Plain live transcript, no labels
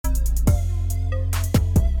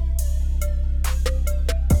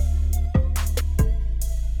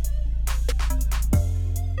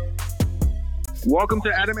Welcome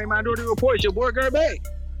to Anime Minority Report. It's your boy Guerby.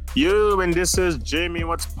 And this is Jamie.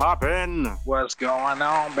 What's poppin'? What's going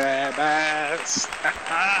on, babies?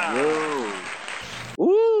 Yo.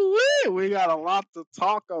 Ooh, we got a lot to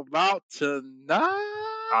talk about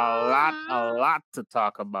tonight. A lot to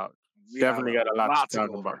talk about. Definitely got a lot to talk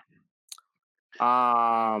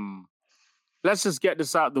about. Let's just get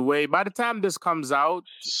this out the way. By the time this comes out,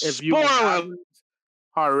 if you haven't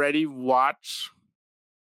already watched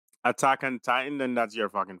Attack on Titan, then that's your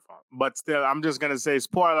fucking fault. But still, I'm just gonna say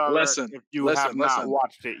spoiler alert if you have not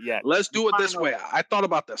watched it yet. Let's do it this way. I thought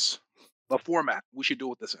about this. The format we should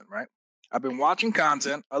do it this in, right? I've been watching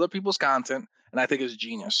content, other people's content, and I think it's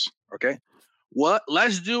genius. Okay,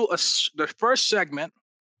 let's do the first segment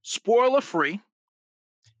spoiler free,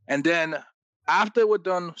 and then after we're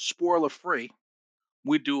done spoiler free,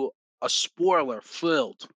 we do a spoiler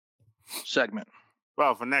filled segment.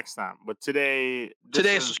 Well, for next time, but today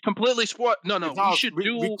is completely spoil. No,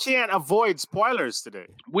 we can't avoid spoilers today.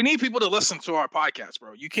 We need people to listen to our podcast,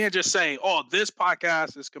 bro. You can't just say, "Oh, this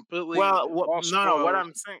podcast is completely." No. What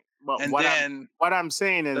I'm saying, what I'm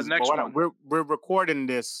saying is, we're recording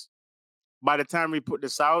this. By the time we put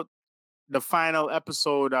this out, the final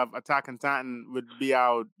episode of Attack on Titan would be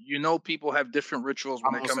out. You know, people have different rituals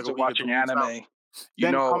when it comes to watching anime.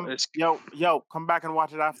 Come back and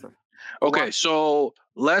watch it after. Okay, so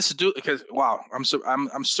let's do because I'm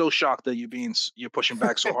so shocked that you're pushing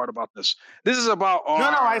back so hard about this. This is about our... No,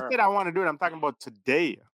 I said I want to do it. I'm talking about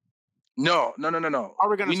today. No. How are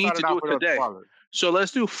we gonna need to do it today. So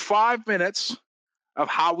let's do 5 minutes of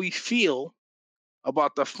how we feel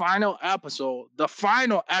about the final episode, the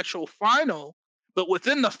actual final, but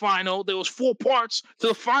within the final, there was 4 parts to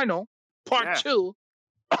the final, part 2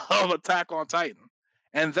 of Attack on Titan.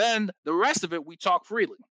 And then the rest of it, we talk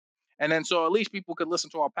freely. And then so at least people could listen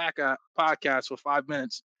to our podcast for 5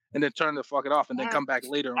 minutes and then turn the fuck it off and then come back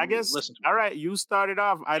later and listen to it. All right, you started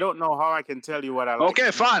off. I don't know how I can tell you what I like. Okay,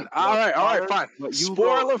 fine. All right, fine.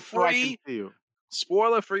 Spoiler free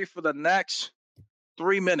for the next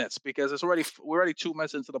 3 minutes because we're already 2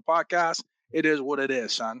 minutes into the podcast. It is what it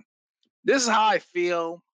is, son. This is how I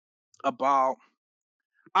feel about...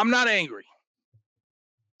 I'm not angry.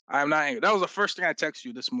 I'm not angry. That was the first thing I texted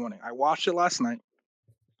you this morning. I watched it last night.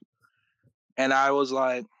 And I was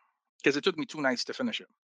like, because it took me 2 nights to finish it.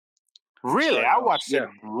 Really? So, I watched it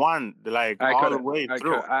all the way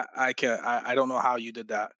through. I don't know how you did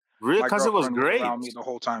that. Really? Because it was great. Around me the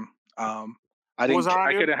whole time. I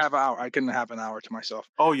couldn't have an hour. I couldn't have an hour to myself.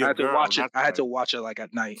 Oh, I had to watch it. I had to watch it like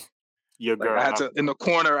at night. Your girl. I had to in the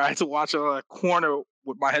corner. I had to watch it in a corner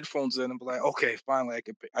with my headphones in and be like, okay, finally,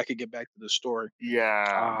 I could get back to the story.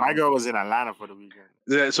 Yeah, my girl was in Atlanta for the weekend.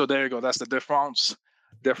 Yeah, so there you go. That's the difference.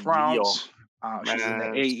 She's in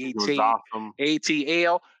the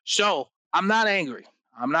ATL. So I'm not angry.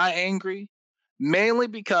 Mainly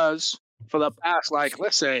because for the past,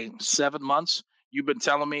 let's say 7 months, you've been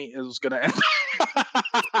telling me it was going to end.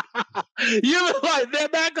 You've been like, they're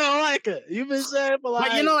not going to like it. You've been saying for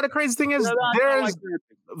But you know what the crazy thing is?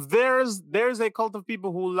 There's a cult of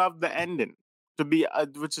people who love the ending to be,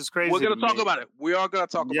 which is crazy. We're going to talk about it. We are going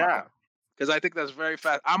to talk about it. Because I think that's very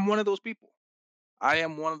fast. I'm one of those people. I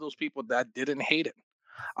am one of those people that didn't hate it.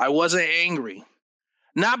 I wasn't angry.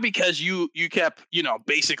 Not because you kept,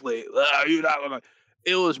 basically, you're not gonna...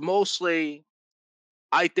 It was mostly,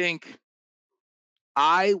 I think,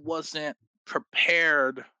 I wasn't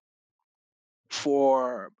prepared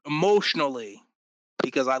for emotionally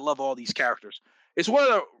because I love all these characters. It's one of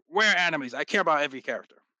the rare animes. I care about every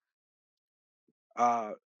character.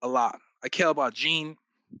 A lot. I care about Jean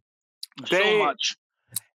so much.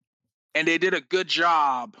 And they did a good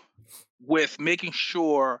job with making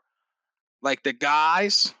sure, the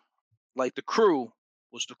guys, the crew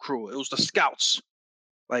was the crew. It was the scouts.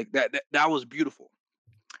 That was beautiful.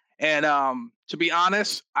 And to be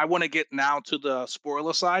honest, I want to get now to the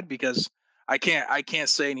spoiler side because I can't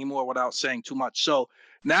say anymore without saying too much. So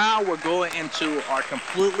now we're going into our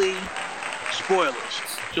completely spoilers.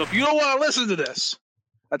 So if you don't want to listen to this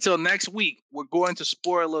until next week, we're going to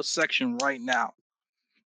spoiler section right now.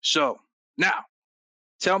 So now,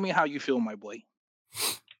 tell me how you feel, my boy.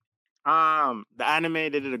 The anime, they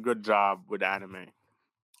did a good job with the anime.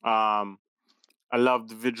 I love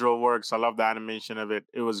the visual works. I love the animation of it.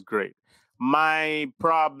 It was great. My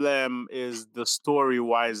problem is the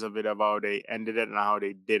story-wise of it, of how they ended it and how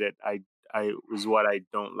they did it. I is what I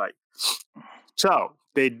don't like. So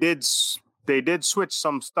they did switch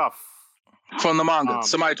some stuff from the manga.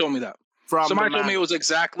 Somebody told me that. Somebody told me it was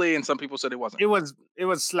exactly, and some people said it wasn't. It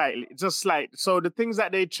was slightly, just slight. So the things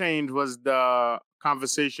that they changed was the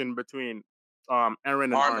conversation between Eren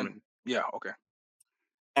and Armin. Yeah, okay.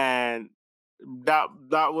 and that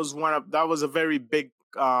was a very big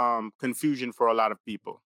confusion for a lot of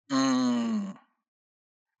people.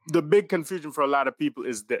 The big confusion for a lot of people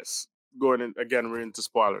is this. Going in again, we're into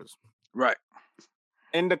spoilers. Right.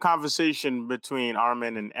 In the conversation between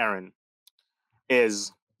Armin and Eren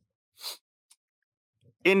is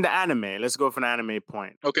in the anime. Let's go for an anime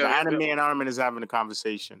point. Okay. The anime and Armin is having a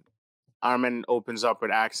conversation. Armin opens up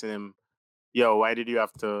with asking him, "Yo, why did you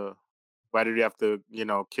have to,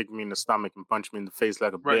 kick me in the stomach and punch me in the face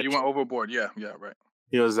like a bitch?" Right, you went overboard. Yeah, right.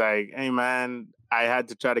 He was like, "Hey man, I had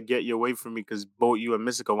to try to get you away from me because both you and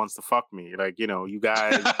Misaka wants to fuck me. Like, you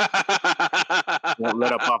guys won't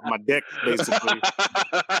let up off my dick, basically."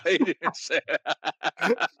 He didn't say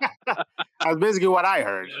That's basically what I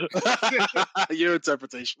heard. Your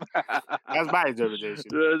interpretation. That's my interpretation.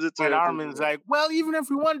 And Armin's like, "Well, even if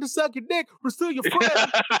we wanted to suck your dick, we're still your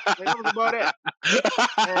friends." Like, that was about it.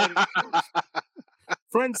 And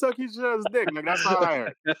friends suck each other's dick. Like, that's all I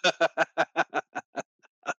heard.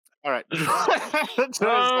 All right. All right, look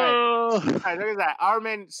at that.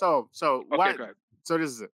 Armin, so okay, so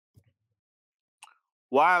this is it.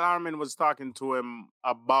 While Armin was talking to him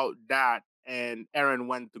about that, and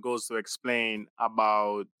Eren goes to explain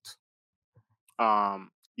about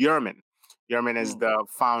Yermin. Yermin is the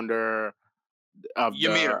founder of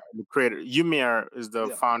Ymir. the creator. Ymir is the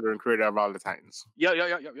founder and creator of all the Titans. Yeah,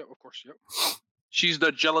 of course. Yep. She's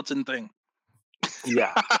the gelatin thing.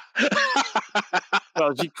 Yeah.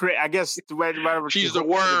 Well, I guess whatever. She's the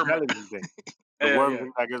worm. The worm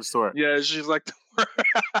thing that gives to her. Yeah, she's like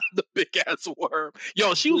the big ass worm.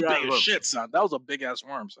 Yo, she was big as shit, son. That was a big ass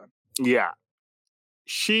worm, son. Yeah.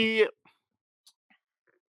 He's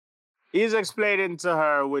explaining to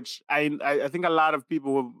her, which I think a lot of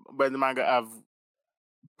people who read the manga have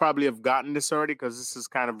gotten this already because this is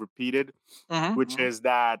kind of repeated, which is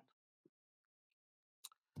that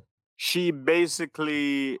she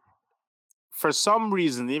basically, for some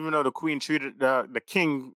reason, even though the queen treated the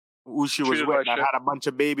king who she was with, that had a bunch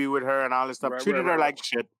of baby with her and all this stuff, treated her like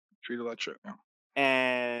shit. Treated like shit, yeah.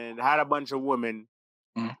 And had a bunch of women.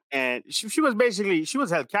 And she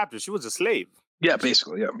was held captive. She was a slave. Yeah,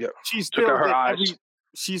 basically, yeah. She still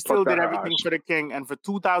did everything for the king, and for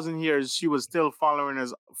 2,000 years, she was still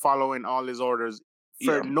following all his orders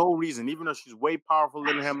for no reason. Even though she's way powerful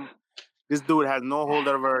than him, this dude has no hold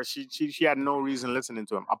over her. She had no reason listening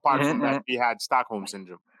to him, apart from that she had Stockholm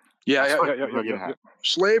syndrome. Yeah.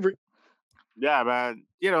 Slavery. Yeah, man.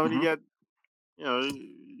 You get,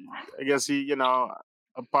 I guess he,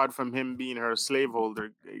 apart from him being her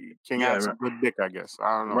slaveholder, King has a good dick, I guess.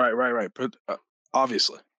 I don't know. Right. But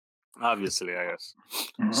obviously, I guess.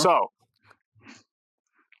 So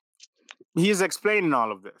he's explaining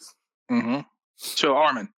all of this to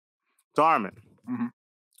Armin.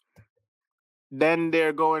 Then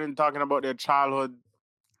they're going and talking about their childhood.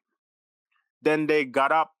 Then they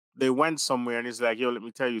got up. They went somewhere, and he's like, "Yo, let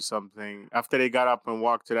me tell you something." After they got up and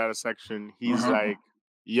walked to that section, he's like,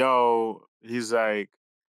 "Yo," he's like,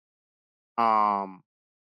 after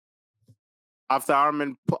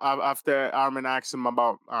Armin asked him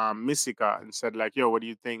about Misaka and said like, "Yo, what do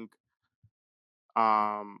you think?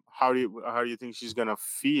 How do you think she's gonna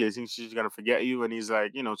feel? You think she's gonna forget you?" And he's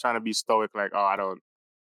like, trying to be stoic, like, "Oh, I don't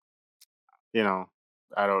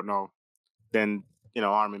know." Then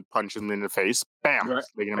Armin punches him in the face. Bam!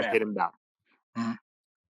 Making him hit him down.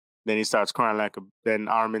 Then he starts crying then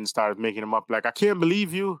Armin starts making him up like, "I can't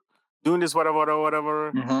believe you doing this,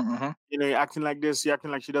 whatever. You're acting like this. You're acting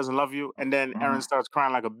like she doesn't love you." And then Eren starts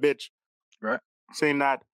crying like a bitch. Right. Saying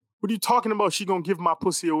that, "What are you talking about? She gonna give my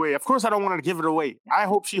pussy away? Of course I don't want her to give it away. I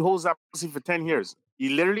hope she holds that pussy for 10 years. He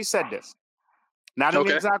literally said this. Not an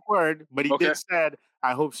exact word, but he did said,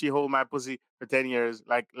 "I hope she hold my pussy for 10 years,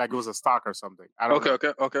 like it was a stock or something." I don't know.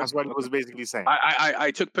 Okay. That's what he was basically saying.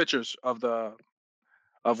 I took pictures of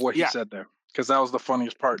what he said there, because that was the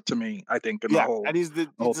funniest part to me, I think, in the whole. And he's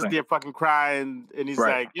just there fucking crying, and he's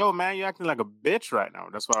like, "Yo, man, you're acting like a bitch right now."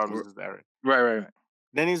 That's why I was there. Right.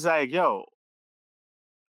 Then he's like, "Yo,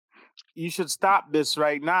 you should stop this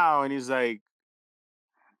right now." And he's like,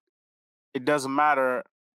 "It doesn't matter.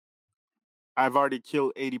 I've already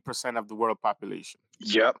killed 80% of the world population."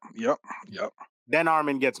 Yep. Then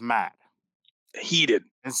Armin gets mad. Heated.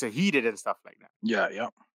 And heated and stuff like that. Yeah.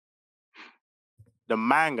 The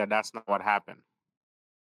manga, that's not what happened.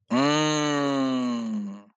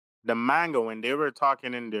 The manga, when they were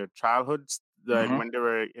talking in their childhoods, when they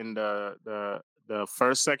were in the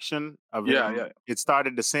first section of him, it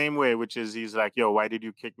started the same way, which is he's like, "Yo, why did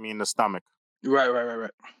you kick me in the stomach? Right.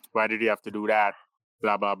 Why did you have to do that?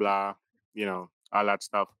 Blah, blah, blah. All that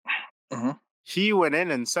stuff." He went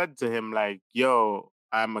in and said to him like, "Yo,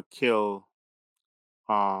 I'm a kill.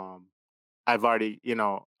 I've already,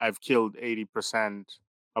 I've killed 80%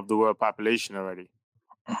 of the world population already.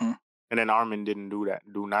 Mm-hmm. And then Armin didn't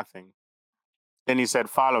do nothing. Then he said,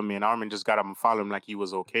 follow me. And Armin just got up and followed him like he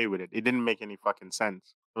was okay with it. It didn't make any fucking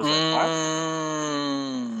sense. It was like, what?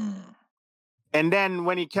 And then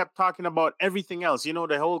when he kept talking about everything else, the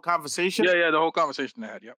whole conversation. Yeah, the whole conversation they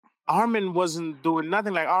had, yep. Armin wasn't doing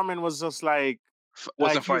nothing. Like Armin was just like,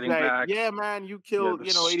 wasn't he was fighting like, back. yeah, man, you killed,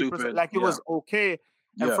 80%. Stupid. Like it was okay.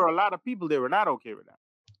 And for a lot of people, they were not okay with that.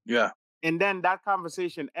 Yeah. And then that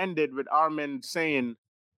conversation ended with Armin saying,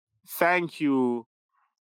 thank you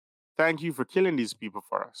for killing these people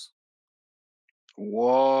for us.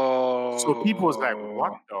 Whoa. So people was like,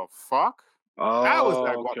 what the fuck? Oh, I was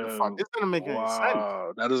like, what the fuck? This doesn't make any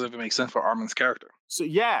sense. That doesn't even make sense for Armin's character. So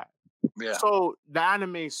yeah. So the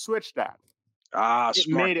anime switched that. It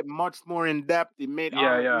smart. made it much more in depth. It made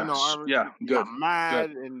Armin, Armin got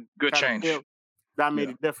mad and good change. That made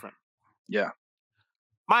it different. Yeah.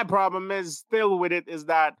 My problem is still with it is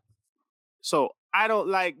that, so I don't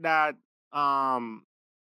like that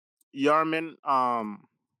Ymir,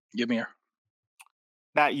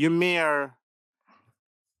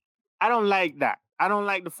 I don't like that. I don't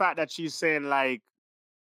like the fact that she's saying like,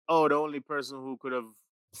 oh, the only person who could have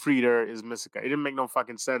freed her is Misaka. It didn't make no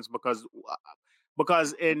fucking sense because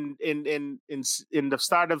in the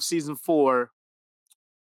start of season 4,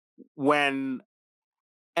 when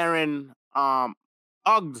Eren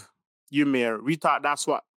hugged Ymir, we thought that's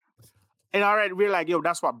what, and already we're like, yo,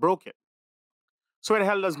 that's what broke it. So where the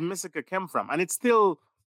hell does Misaka come from? And it's still,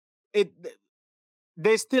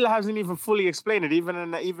 they still hasn't even fully explained it. Even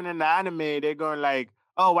in the anime, they're going like,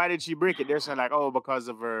 oh, why did she break it? They're saying like, oh, because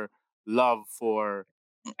of her love for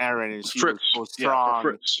Eren, and she was so strong.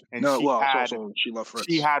 Fritz. And she loved Fritz.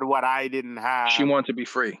 She had what I didn't have. She wanted to be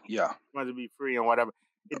free. Yeah. She wanted to be free and whatever.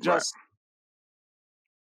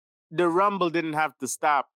 The Rumble didn't have to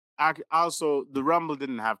stop. Also, the Rumble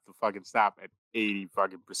didn't have to fucking stop at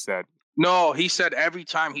 80%. No, he said every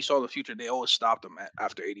time he saw the future, they always stopped him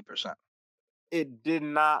after 80%. It did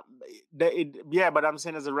not. But I'm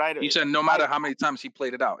saying as a writer, he said no matter how many times he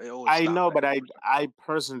played it out, it always. I know, but I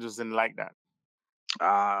personally just didn't like that.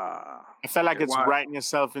 I felt like it's writing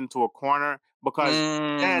yourself into a corner because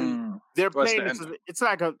then they're playing. It's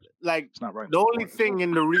like it's not right. The only thing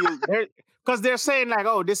in the real, because they're saying like,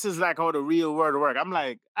 oh, this is like how the real world works. I'm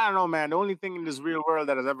like, I don't know, man. The only thing in this real world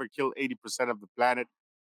that has ever killed 80% of the planet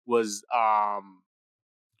was the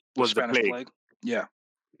plague. Yeah.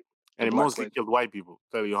 And it mostly killed white people.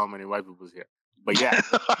 Tell you how many white people was here. But yeah.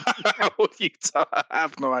 I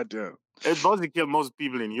have no idea. It mostly killed most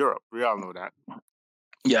people in Europe. We all know that.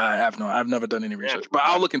 Yeah, I've never done any research. But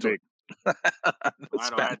I'll look into it.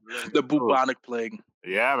 The bubonic plague.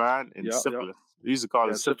 Yeah, man. And syphilis. We used to call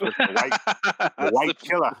it syphilis. The white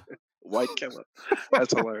killer. White killer.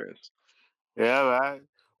 That's hilarious. Yeah, man.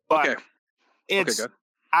 But good.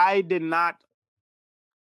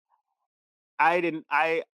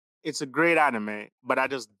 It's a great anime, but I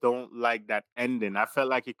just don't like that ending. I felt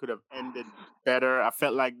like it could have ended better. I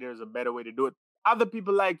felt like there's a better way to do it. Other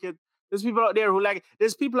people like it. There's people out there who like it.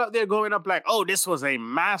 There's people out there going up like, oh, this was a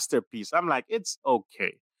masterpiece. I'm like, it's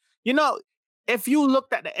okay. If you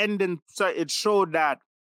looked at the ending, so it showed that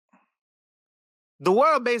the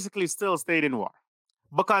world basically still stayed in war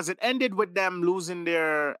because it ended with them losing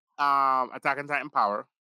their Attack on Titan power.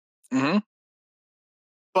 Mm-hmm.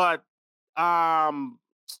 But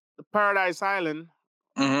Paradise Island,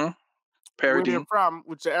 where they're from,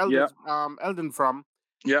 which the Elden from,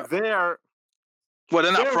 they're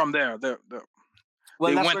not from there. They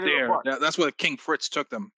went there. That's where King Fritz took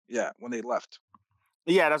them. Yeah, when they left.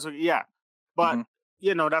 Yeah, that's what. Yeah, but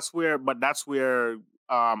that's where. But that's where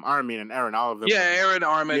Armin and Eren, all of them. Yeah, Eren,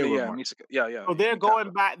 Armin, yeah. So they're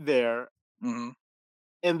going back there, and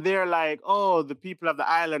they're like, "Oh, the people of the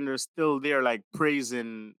island are still there, like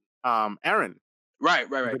praising Eren." Right.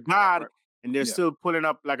 The god, and they're still pulling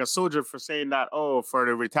up like a soldier for saying that, oh, for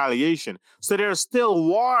the retaliation. So there's still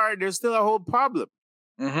war. There's still a whole problem.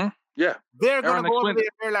 Mm-hmm. Yeah. They're going to go over there.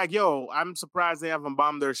 They're like, yo, I'm surprised they haven't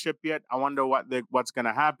bombed their ship yet. I wonder what's going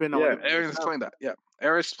to happen. Yeah, Eren explained that. Yeah.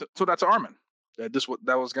 Eren told that to Armin. That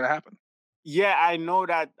was going to happen. Yeah, I know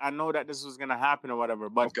that this was going to happen or whatever.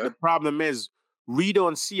 But the problem is, we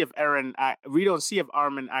don't see if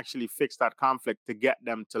Armin actually fixed that conflict to get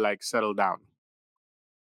them to like settle down.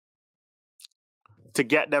 To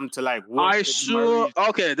get them to like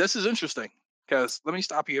okay, this is interesting because let me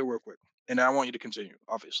stop you here real quick, and I want you to continue,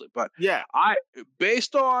 obviously. But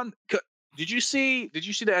based on, did you see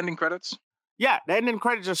the ending credits? Yeah, the ending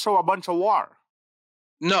credits just show a bunch of war.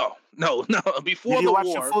 No. Before Did you the watch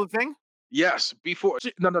the war, full thing? yes. Before,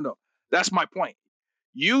 no. That's my point.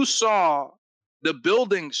 You saw the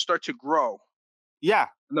buildings start to grow Yeah,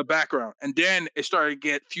 in the background, and then it started to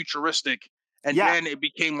get futuristic, and yeah, then it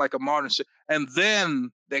became like a modern city, and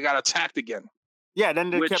then they got attacked again, yeah.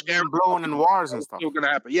 Then they which kept everyone getting blown in wars thought and was stuff, still going to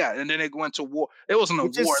happen. Yeah, and then it went to war. It wasn't a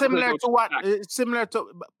which is war. It looked like they similar were to just what attacked. similar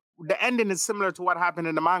to the ending is similar to what happened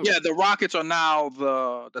in the manga. Yeah, the rockets are now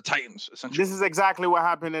the Titans, essentially. This is exactly what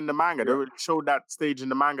happened in the manga. They Right, showed that stage in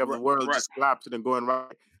the manga of the right, world right. just collapsing and going right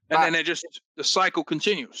And then back. it just the cycle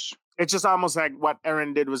continues. It's just almost like what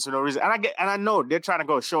Eren did was for no reason. And I know they're trying to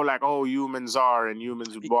go show like, oh, humans are and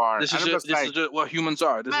humans are. And I'm just This is like, just what humans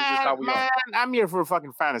are. This is just how we are. man, I'm here for a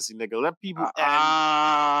fucking fantasy, nigga. Let people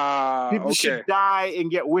end. People Okay. should die and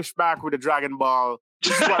get wished back with a Dragon Ball.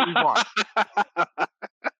 This is what we want.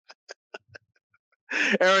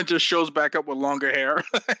 Aaron just shows back up with longer hair.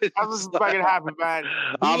 That's what's fucking happen, man. Be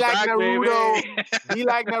I'm like back, Naruto. baby. Be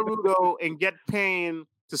like Naruto and get pain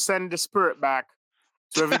to send the spirit back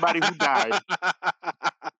to everybody who died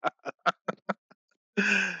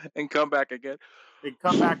And come back again. and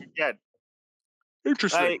come back again.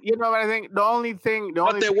 Interesting. Like, you know what I think?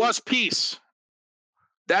 But there was peace.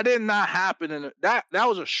 That did not happen in that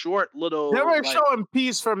was a short little. They were showing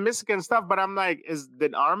peace from Mexican stuff, but I'm like,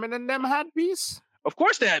 did Armin and them had peace? Of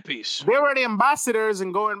course they had peace. They were the ambassadors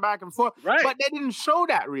and going back and forth. Right. But they didn't show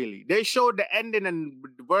that really. They showed the ending and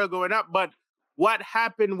the world going up. But what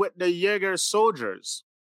happened with the Jaeger soldiers?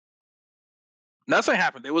 Nothing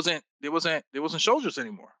happened. There wasn't soldiers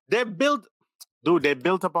anymore. They built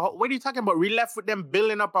up a whole. What are you talking about? We left with them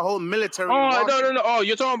building up a whole military. Oh, no. Oh,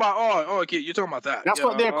 you're talking about okay, you're talking about that. That's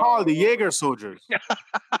what they're called, the Jaeger soldiers.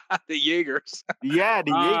 The Jaegers. Yeah,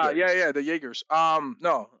 the Jaegers. Yeah, the Jaegers.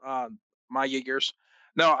 No, my Jaegers.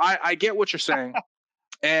 No, I get what you're saying.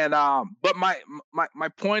 And but my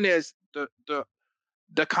point is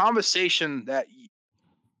the conversation that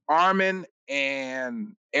Armin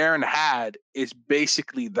and Aaron had is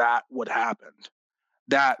basically that what happened.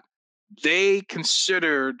 That they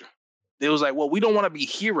considered, it was like, well, we don't want to be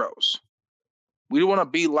heroes. We don't want to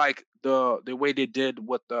be like the way they did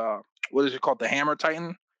with the, what is it called, the Hammer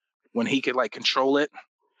Titan, when he could like control it.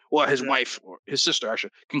 Well, his wife or his sister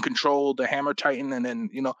actually can control the Hammer Titan, and then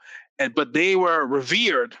but they were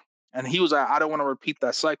revered, and he was like, I don't want to repeat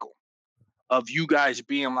that cycle of you guys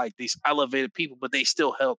being like these elevated people, but they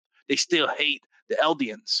still hate the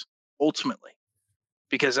Eldians ultimately,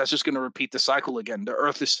 because that's just going to repeat the cycle again. The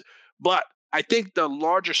Earth is, but I think the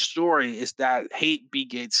larger story is that hate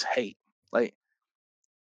begets hate. Like,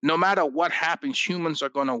 no matter what happens, humans are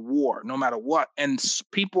going to war, no matter what, and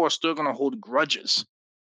people are still going to hold grudges.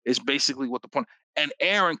 Is basically what the point. And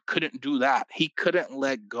Aaron couldn't do that. He couldn't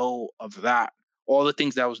let go of that. All the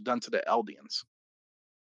things that was done to the Eldians.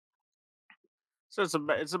 So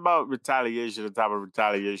it's about retaliation, the type of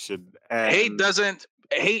retaliation. And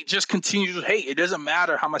hate just continues to hate. It doesn't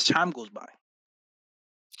matter how much time goes by.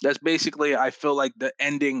 That's basically, I feel like, the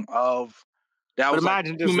ending of that. Was like,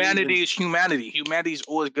 humanity is humanity. Humanity is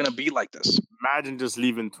always gonna be like this. Imagine just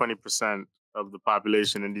leaving 20% of the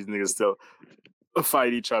population and these niggas still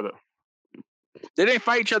fight each other. They didn't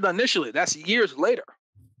fight each other initially. That's years later.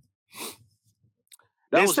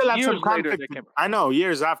 They still had some conflict. I know,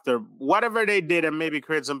 years after. Whatever they did and maybe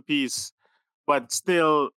create some peace, but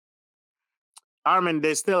still, Armin,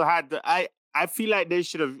 they still had the. I feel like they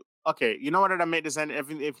should have. Okay, you know what? I made this end.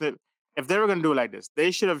 If they were gonna do it like this,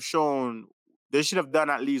 they should have shown. They should have done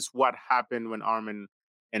at least what happened when Armin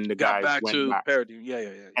and the guys back went to back. Parody. Yeah.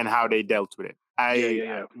 And how they dealt with it.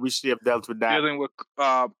 I wish they have dealt with that. Dealing with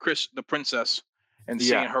Chris, the princess, and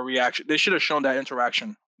seeing her reaction. They should have shown that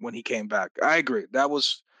interaction when he came back. I agree.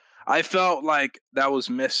 I felt like that was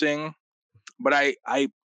missing, but I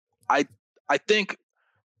think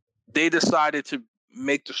they decided to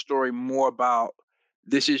make the story more about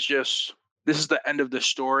this is the end of the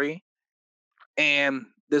story, and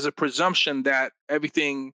there's a presumption that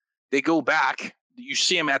everything, they go back. You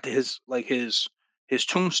see him at his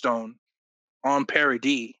tombstone on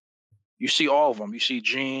Parody. You see all of them. You see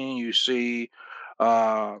Jean. You see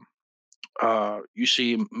Mikasa.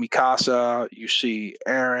 You see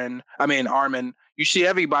Armin. You see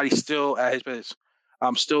everybody still at his place.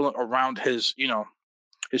 Still around his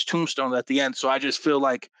his tombstone at the end. So I just feel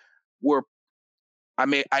like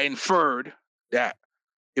I inferred that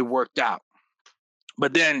it worked out.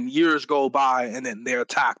 But then years go by, and then they're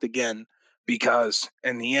attacked again, because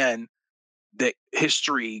in the end, the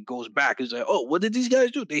history goes back. It's like, oh, what did these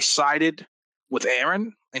guys do? They sided with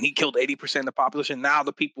Aaron, and he killed 80% of the population. Now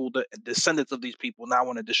the people, the descendants of these people, now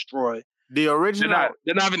want to destroy The original,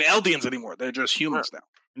 they're not even Eldians anymore. They're just humans now.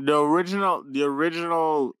 The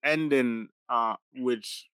original ending,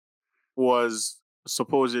 which was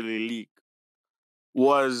supposedly leaked,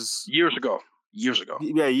 was years ago. Years ago.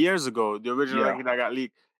 Yeah, years ago. The original ending that got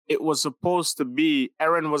leaked. It was supposed to be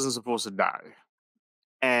Eren wasn't supposed to die,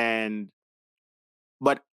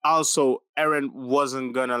 but also Eren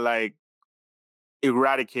wasn't gonna like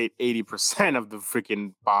eradicate 80% of the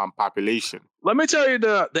freaking population. Let me tell you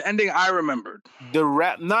the ending I remembered.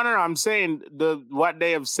 No, I'm saying what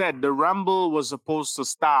they have said. The rumble was supposed to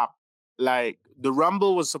stop. Like the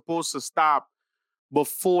rumble was supposed to stop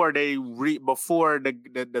before before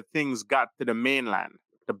the things got to the mainland.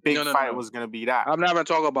 The big fight was gonna be that. I'm not gonna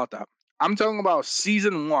talk about that. I'm talking about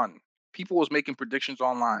season 1. People was making predictions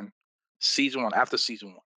online. Season 1, after season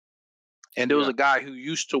 1. And there was a guy who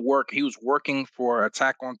used to work. He was working for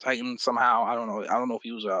Attack on Titan somehow. I don't know if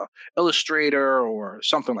he was a illustrator or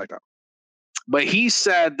something like that. But he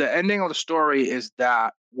said the ending of the story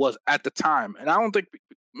was at the time, and I don't think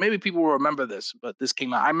maybe people will remember this, but this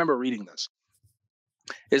came out. I remember reading this.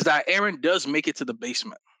 Is that Eren does make it to the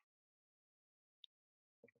basement.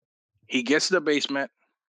 He gets to the basement.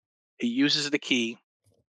 He uses the key,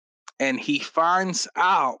 and he finds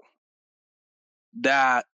out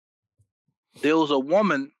that there was a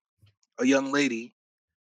woman, a young lady,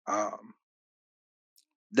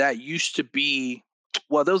 that used to be,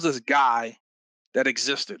 well, there was this guy that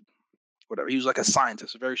existed, whatever. He was like a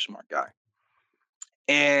scientist, a very smart guy.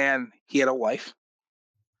 And he had a wife.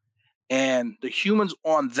 And the humans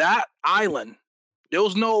on that island, there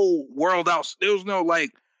was no world else. There was no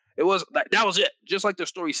like, it was that was it. Just like the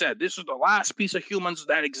story said, this is the last piece of humans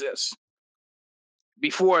that exists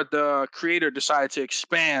before the creator decided to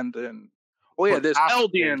expand. And there's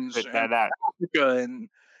Eldians and Africa and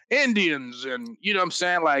Indians, and you know what I'm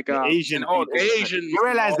saying, like the Asian people. Asians. You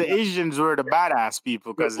realize the Asians were the badass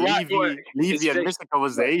people because Levy and Mystica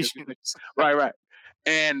was the Asians. Right.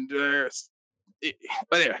 And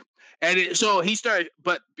but anyway, so he started.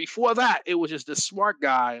 But before that, it was just this smart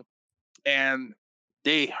guy, and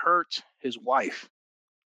they hurt his wife.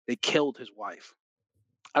 They killed his wife.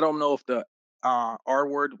 I don't know if the R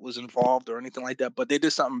word was involved or anything like that, but they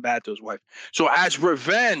did something bad to his wife. So as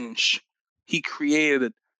revenge, he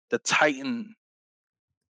created the Titan,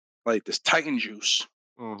 like this Titan juice,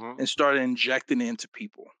 and started injecting it into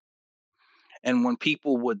people. And when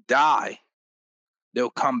people would die, they'll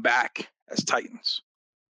come back as Titans.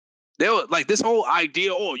 They were like this whole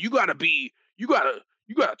idea. Oh, you gotta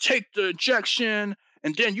take the injection,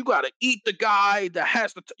 and then you gotta eat the guy that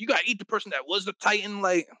has you gotta eat the person that was the Titan.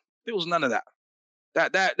 Like there was none of that.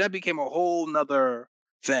 That became a whole nother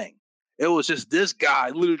thing. It was just this guy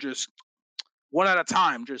literally just one at a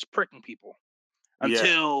time, just pricking people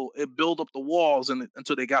until it built up the walls and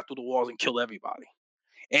until they got through the walls and killed everybody.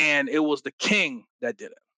 And it was the king that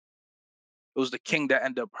did it. It was the king that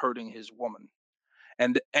ended up hurting his woman.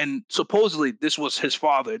 And supposedly this was his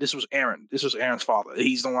father. This was Eren. This was Eren's father.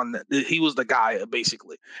 He's the one he was the guy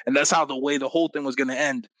basically. And that's how the whole thing was going to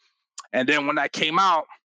end. And then when that came out,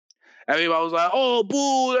 everybody was like, "Oh,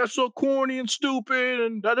 boo, that's so corny and stupid,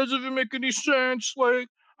 and that doesn't even make any sense. Like,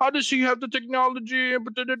 how does he have the technology?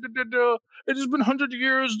 But it has been 100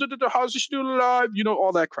 years. How is he still alive? You know,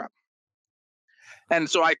 all that crap." And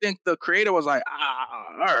so I think the creator was like,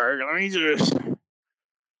 all right,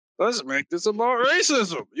 let's make this about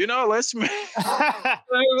racism. You know, let's make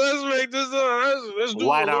this. Let's do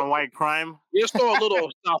white on white crime. Let's throw a little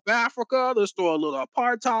South Africa. Let's throw a little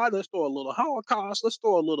apartheid. Let's throw a little Holocaust. Let's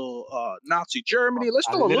throw a little Nazi Germany. Let's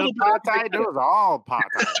throw a little apartheid. It was all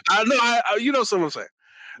apartheid. I know. You know what I'm saying.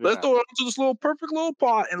 Yeah. Let's throw it into this little perfect little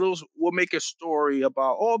pot, and we'll make a story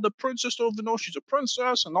about the princess don't even know she's a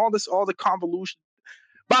princess, and all the convolution.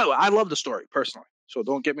 By the way, I love the story personally. So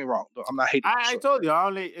don't get me wrong. I'm not hating. I told you,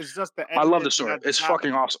 it's just the ending. I love the story. It's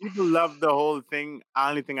fucking awesome. People love the whole thing.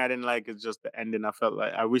 Only thing I didn't like is just the ending. I felt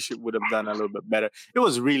like I wish it would have done a little bit better. It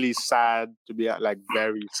was really sad, to be like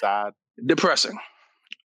very sad. Depressing.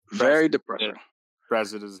 Very depressing.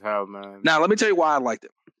 Depressing as hell, man. Now, let me tell you why I liked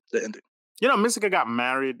it, the ending. You know, Mystica got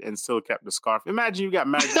married and still kept the scarf. Imagine you got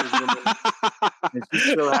married to this woman and she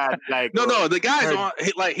still had like... No, the guy's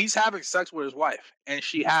he's having sex with his wife and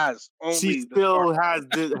she has only... She still has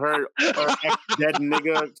her ex-dead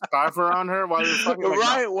nigga scarf around her while they're fucking...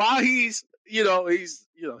 Right, while he's hitting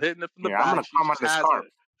it from the back. I'm going to come on the scarf.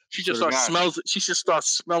 She just smells it. She just starts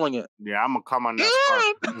smelling it. Yeah, I'm going to come on that scarf.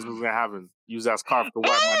 This is what's going to happen. Use that scarf to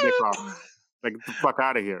wipe my dick off. Like, get the fuck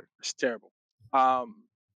out of here. It's terrible.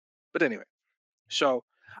 But anyway, so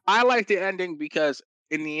I like the ending because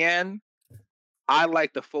in the end, I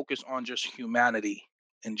like the focus on just humanity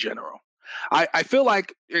in general. I feel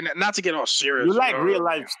like, and not to get all serious. You like real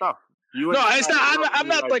life stuff. You No, and it's not. Spider love I'm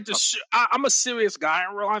real not life like stuff. this. I'm a serious guy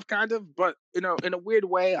in real life, kind of, but in a weird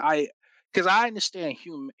way, because I understand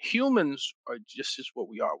humans are just what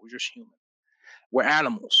we are. We're just human. We're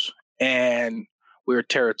animals, and we're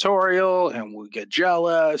territorial, and we get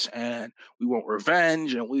jealous, and we want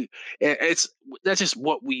revenge, and it's that's just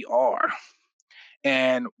what we are.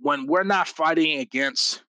 And when we're not fighting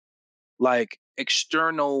against like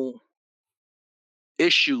external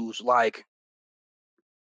issues like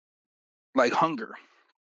hunger,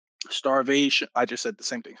 starvation. I just said the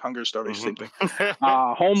same thing. Hunger, starvation, same thing.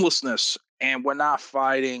 Homelessness, and we're not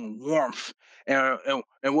fighting warmth. And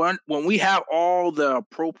when we have all the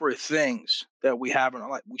appropriate things that we have in our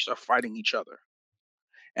life, we start fighting each other.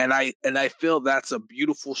 And I feel that's a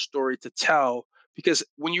beautiful story to tell, because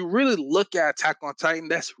when you really look at Attack on Titan,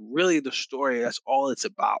 that's really the story. That's all it's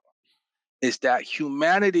about. Is that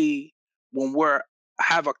humanity, when we're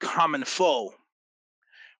have a common foe,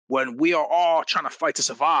 when we are all trying to fight to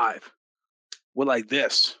survive, we're like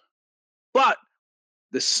this. But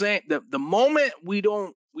the moment we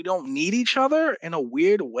don't need each other in a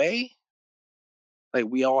weird way, like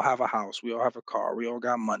we all have a house, we all have a car, we all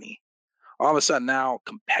got money. All of a sudden now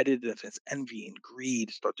competitiveness, envy, and greed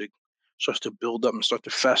starts to build up and start to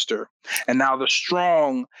fester. And now the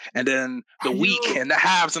strong, and then the Are weak, you? and the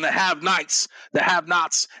haves and the have nots,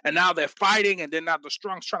 and now they're fighting, and then now the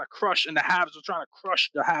strong's trying to crush, and the haves are trying to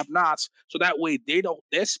crush the have nots, so that way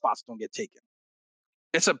their spots don't get taken.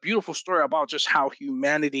 It's a beautiful story about just how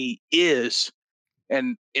humanity is,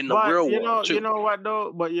 and in the But real world you too. know what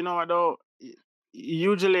though? But you know what though?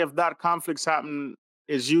 Usually, if that conflicts happen,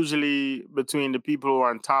 is usually between the people who are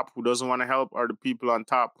on top who doesn't want to help, or the people on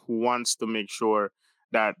top who wants to make sure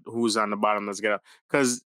that who's on the bottom does get up.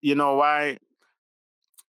 Because you know why?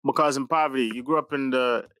 Because in poverty, you grew up in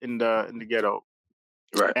the ghetto,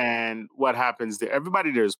 Right. and what happens there?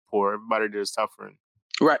 Everybody there is poor. Everybody there is suffering.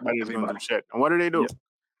 Right. Everybody's going through Everybody. shit. And what do? Yeah.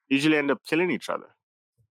 Usually end up killing each other.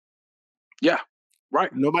 Yeah. Right.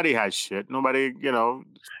 Nobody has shit. Nobody,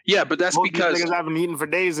 Yeah, but that's most of these because niggas haven't eaten for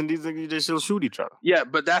days, and these niggas just still shoot each other.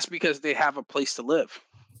 they have a place to live.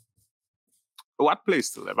 What place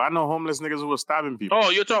to live? I know homeless niggas who are stabbing people. Oh,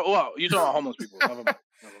 you're talking about homeless people. Never mind.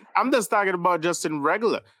 Never mind. I'm just talking about just in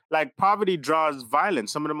regular. Like poverty draws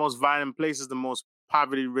violence. Some of the most violent places, the most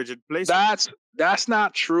poverty rigid places. That's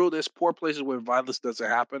not true. There's poor places where violence doesn't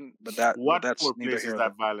happen, but What that's poor neither places here nor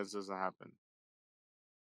that violence doesn't happen?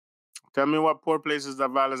 Tell me what poor places that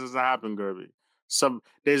violence doesn't happen, Gerby. Some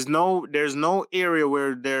there's no area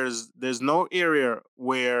where there's no area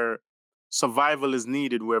where survival is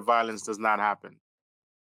needed where violence does not happen.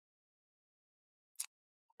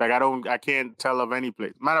 Like I can't tell of any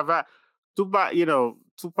place. Matter of fact,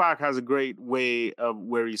 Tupac has a great way of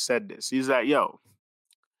where he said this. He's like, yo,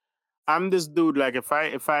 I'm this dude. Like if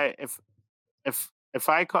I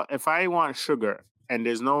want sugar and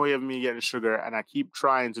there's no way of me getting sugar and I keep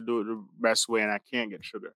trying to do it the best way and I can't get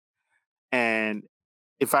sugar. And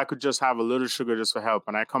if I could just have a little sugar just for help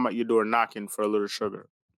and I come at your door knocking for a little sugar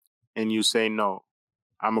and you say no,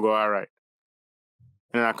 I'm gonna go, all right.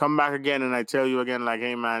 And I come back again and I tell you again, like,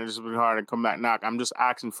 hey man, this has been hard and come back knock. I'm just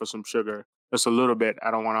asking for some sugar. Just a little bit.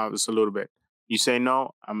 I don't want all just a little bit. You say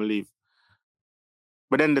no, I'm gonna leave.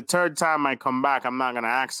 But then the third time I come back, I'm not gonna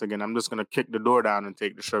ask again. I'm just gonna kick the door down and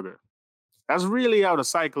take the sugar. That's really how the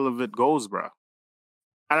cycle of it goes, bro.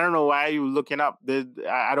 I don't know why you looking up.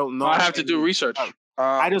 I don't know. I have to do research.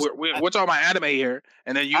 I just We're talking about anime here,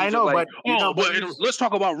 and then you I just know, like, but let's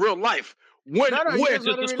talk about real life. no, you Where just does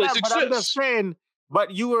want to this place relax. But I'm just exist? saying.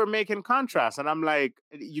 But you were making contrast, and I'm like,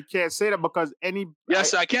 you can't say that because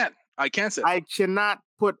Yes, I can. I can say that. I cannot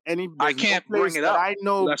put any. I There's no can't bring place it that up. I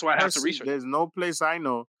know. That's why I have to research. There's no place I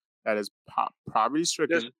know that is poverty There's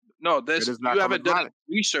stricken no that this. is You not haven't coming done violent.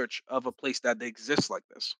 research of a place that exists like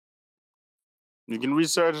this. You can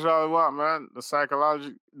research it all you want, man. The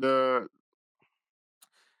psychology,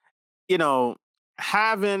 you know,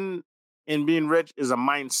 having and being rich is a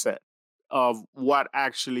mindset of what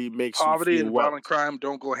actually makes you Poverty feel and wealth. violent crime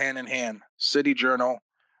don't go hand in hand.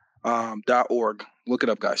 Cityjournal.org. Look it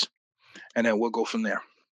up, guys, and then we'll go from there.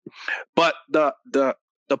 But the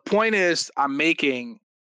point is I'm making,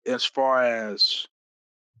 as far as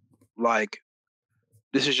like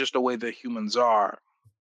this is just the way that humans are,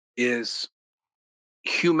 is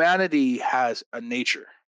humanity has a nature,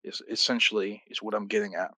 is essentially is what I'm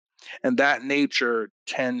getting at. And that nature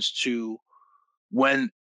tends to, when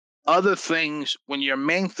when your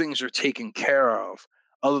main things are taken care of,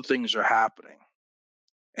 other things are happening.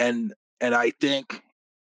 And I think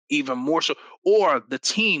even more so, or the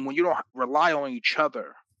team, when you don't rely on each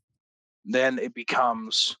other, then it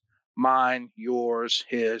becomes mine, yours,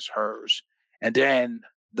 his, hers, and then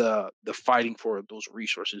the fighting for those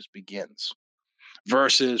resources begins.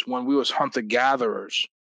 Versus when we was hunter gatherers,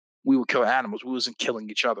 we would kill animals. We wasn't killing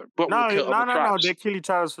each other, but we'll No, kill other no. tribes. They kill each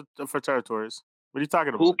other for territories. What are you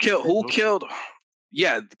talking Who about? killed? They Who do. killed?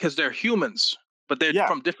 Yeah, because they're humans, but they're Yeah,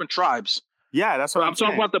 from different tribes. yeah. That's what But I'm I'm talking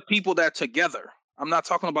saying. about the people that are together. I'm not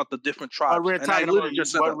talking about the different But tribes. we're And I talking about, literally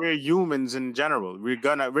just said but that. we're humans in general. We're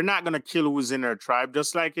not gonna kill who's in our tribe.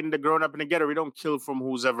 Just like in the growing up in the ghetto, we don't kill from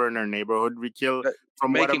who's ever in our neighborhood. We kill You're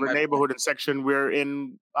from making whatever my point. neighborhood and section we're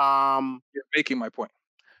in. You're making my point.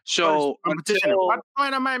 What is So competition? What until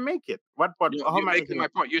point am I making? What? How you're am I making making my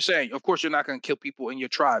it? point, you're saying, of course, you're not going to kill people in your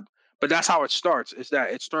tribe, but that's how it starts. Is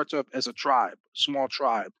that it starts up as a tribe, small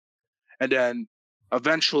tribe, and then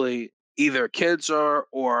eventually either kids are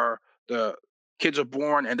or the kids are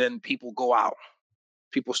born, and then people go out.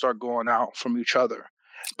 People start going out from each other,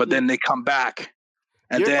 but then they come back,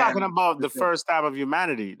 and You're talking then about the first time of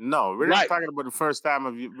humanity. No, we're not right, talking about the first time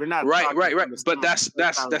of you. We're not right, talking right, right. from the But first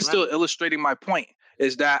time of that's still humanity. illustrating my point.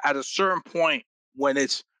 Is that at a certain point when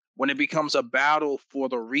it becomes a battle for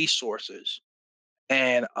the resources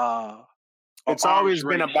and a It's arms always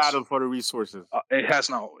been a race, battle for the resources. it has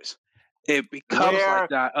not always. It becomes like Where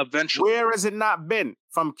that eventually. where has it not been?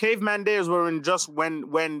 From caveman days, where in just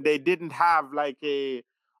when they didn't have like a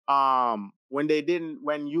when they didn't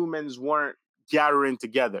when humans weren't gathering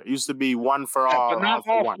together. It used to be one for Yeah, but not all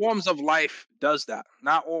for all one. forms of life does that.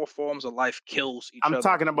 Not all forms of life kills each I'm other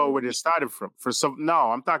talking about for where it reasons. started from. For some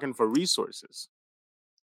no, I'm talking for resources.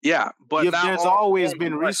 Yeah, but not There's all always forms of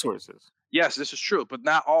been life. resources. Yes, this is true, but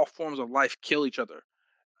not all forms of life kill each other.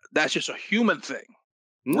 That's just a human thing.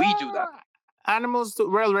 We do No, that. animals.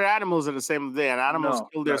 Well, we're animals in the same day, and animals No,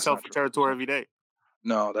 kill that's themselves not for true. territory every day.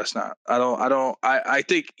 No, that's not. I don't. I don't. I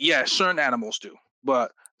think yeah, certain animals do,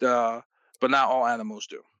 but the but not all animals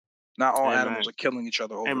do. Not all Hey animals man, are killing each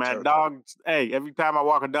other hey over man, territory. dogs. Hey, every time I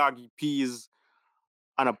walk a dog, he pees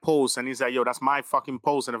on a post, and he's like, "Yo, that's my fucking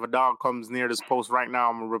post." And if a dog comes near this post right now,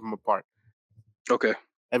 I'm gonna rip him apart. Okay.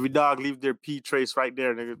 Every dog leave their pee trace right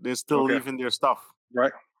there. They're still Okay. leaving their stuff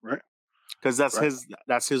Right. Right. because Right.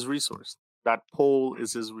 that's his resource. That pole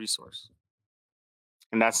is his resource,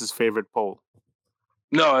 and that's his favorite pole.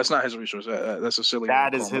 No, that's not his resource. That's a silly way to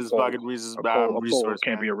That call is him a his pole. fucking resource. A pole Resource,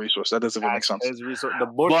 can't be man. a resource. That doesn't even make That's sense. his resource. The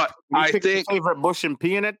bush. But He I picked his think favorite bush and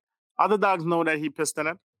pee in it. Other dogs know that he pissed in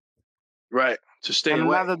it, right to stay and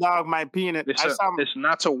away. another dog might pee in it. I saw. It's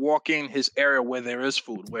not to walk in his area where there is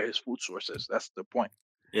food, where his food source is. That's the point.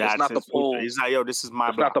 Yeah, It's it's not the his food. pole. He's like, "Yo, this is my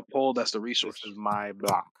It's not block. the pole. That's the This resource. is my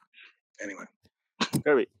block." Anyway,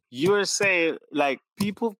 Kirby, you were saying like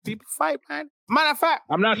people fight, man. Matter of fact,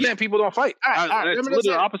 I'm not saying people don't fight. all right. Let That's me just literally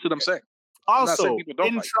say the opposite. I'm saying. I'm not saying also people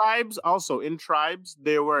don't fight. in tribes,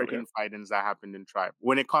 there were Okay. infightings that happened in tribe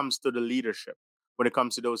when it comes to the leadership, when it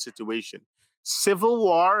comes to those situations. Civil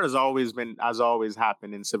war has always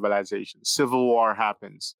happened in civilization. Civil war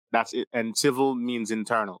happens. That's it, and civil means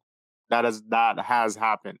internal. That has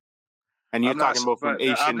happened. And you're talking about from But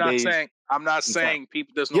ancient days. I'm not And time. saying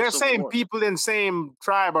people. There's no You're civil saying war. people in same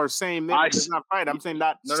tribe or same I neighborhood does not fight. I'm saying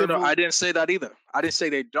that no, no, no. civil. I didn't say that either. I didn't say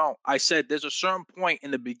they don't. I said there's a certain point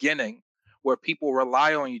in the beginning where people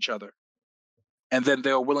rely on each other, and then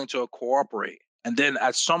they're willing to cooperate. And then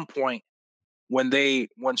at some point, when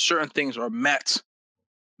certain things are met,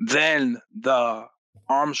 then the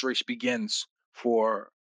arms race begins for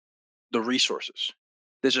the resources.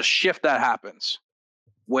 There's a shift that happens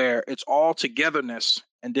where it's all togetherness,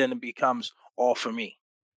 and then it becomes all for me.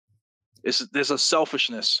 There's a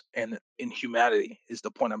selfishness in humanity is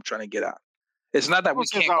the point I'm trying to get at. It's not that we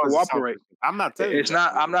It's can't always a cooperate. selfish. I'm not telling you It's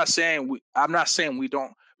that. not. I'm not saying we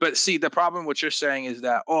don't. But see, the problem what you're saying is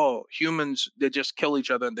that humans they just kill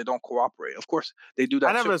each other and they don't cooperate. Of course, they do I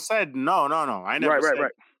that too. never said no, no, no. I never Right, right, said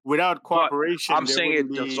right. without But cooperation I'm there saying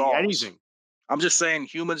wouldn't it be dissolves. anything. I'm just saying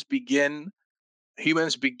humans begin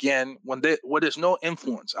when there's no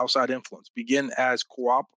influence, outside influence, begin as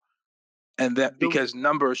co-op, and that The because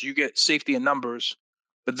numbers, you get safety in numbers,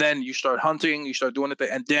 but then you start hunting, you start doing it,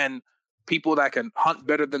 and then people that can hunt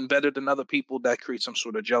better than other people, that creates some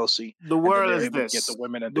sort of jealousy, the and then world they're is able to get the this.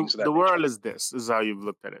 women and things of The that nature. world is this. This is how you've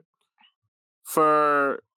looked at it.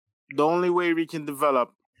 For the only way we can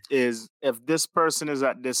develop is if this person is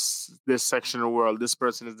at this section of the world, this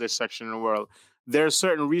person is this section of the world. There are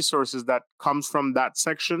certain resources that comes from that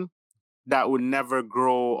section that would never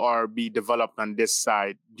grow or be developed on this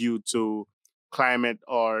side due to climate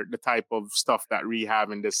or the type of stuff that we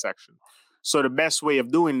have in this section. So the best way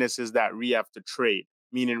of doing this is that we have to trade,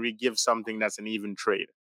 meaning we give something that's an even trade.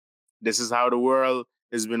 This is how the world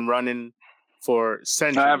has been running for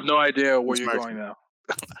centuries. I have no idea where you're going now.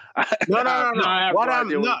 No. I have What no I'm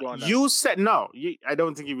idea where no, you're going now. you said no. I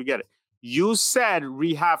don't think you would get it. You said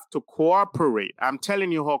we have to cooperate. I'm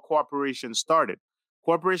telling you how cooperation started.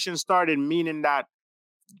 Cooperation started meaning that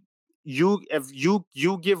if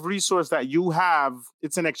you give resource that you have,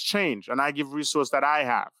 it's an exchange, and I give resource that I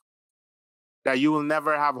have that you will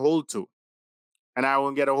never have hold to, and I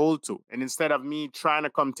won't get a hold to. And instead of me trying to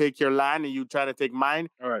come take your land and you trying to take mine,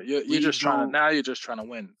 all right, you're just trying to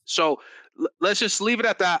win. So let's just leave it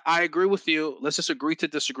at that. I agree with you. Let's just agree to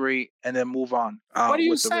disagree and then move on what are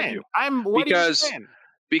you with the saying? review. What are you saying?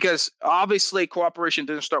 Because obviously cooperation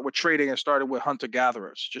didn't start with trading. It started with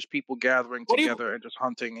hunter-gatherers, just people gathering together and just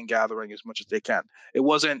hunting and gathering as much as they can. It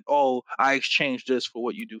wasn't, oh, I exchanged this for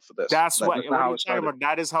what you do for this. That's not what how are you it talking started. about?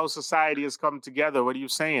 That is how society has come together. What are you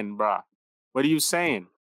saying, bruh? What are you saying?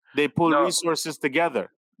 They pull resources together.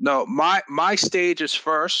 No, my stage is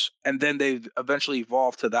first, and then they eventually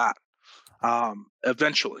evolved to that.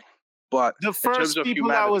 Eventually. But the first people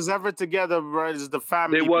humanity, that was ever together, bro, is the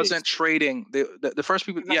family. They wasn't trading. The first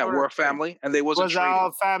people, were a family, and they wasn't trading.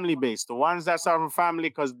 All family based. The ones that started from family,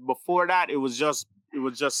 because before that, it was just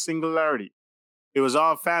singularity. It was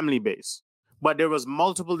all family based, but there was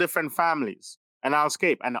multiple different families, and I'll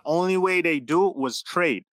escape. And the only way they do it was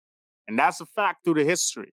trade, and that's a fact through the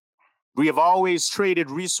history. We have always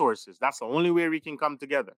traded resources. That's the only way we can come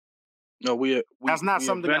together. No, we that's not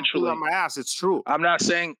something I'm pulling on my ass. It's true. I'm not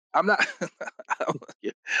saying I'm not.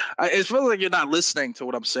 It feels like you're not listening to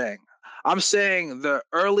what I'm saying. I'm saying the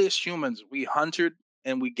earliest humans, we hunted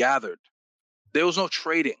and we gathered. There was no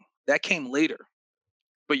trading. That came later.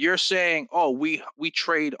 But you're saying, oh, we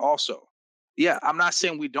trade also. Yeah, I'm not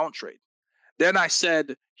saying we don't trade. Then I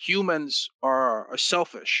said humans are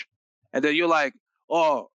selfish, and then you're like,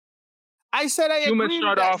 oh, I said humans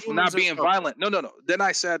start off not being violent. No. Then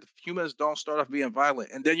I said humans don't start off being violent,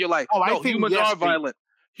 and then you're like, no, humans are violent.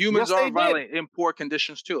 Humans are violent in poor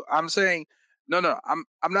conditions too. I'm saying, no. I'm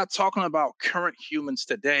not talking about current humans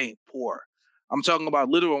today poor. I'm talking about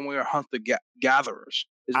literally when we were hunter gatherers.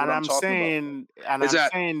 Is what I'm talking about. And I'm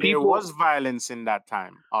saying there was violence in that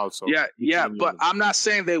time also. Yeah, but I'm not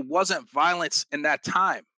saying there wasn't violence in that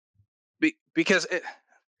time, because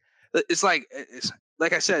it's like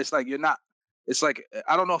I said, it's like you're not. It's like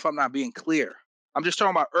I don't know if I'm not being clear. I'm just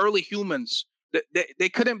talking about early humans. They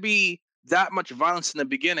couldn't be that much violence in the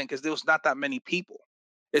beginning because there was not that many people.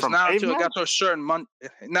 It's not until it got to a certain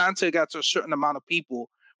amount of people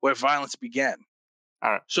where violence began.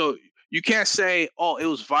 All right. So you can't say, oh, it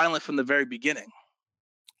was violent from the very beginning.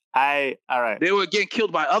 All right. They were getting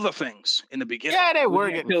killed by other things in the beginning. Yeah, they were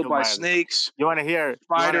getting killed by snakes. You want to hear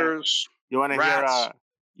spiders? You want to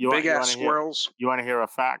hear big ass squirrels. You want to hear a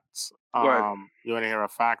fact? You want to hear a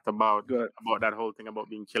fact about that whole thing about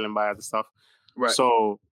being killed by other stuff? Right.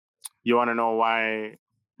 So you want to know why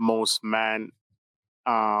most man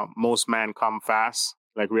come fast?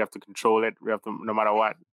 Like we have to control it. We have to, no matter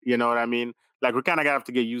what. You know what I mean? Like we kind of have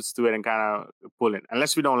to get used to it and kind of pull it.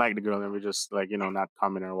 Unless we don't like the girl and we're just like, not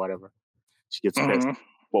coming or whatever. She gets pissed.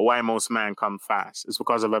 But why most men come fast? It's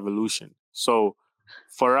because of evolution. So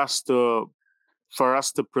for us to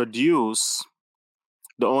produce,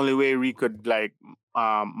 the only way we could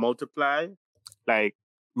multiply, like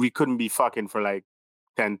we couldn't be fucking for like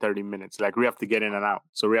 10, 30 minutes. Like we have to get in and out.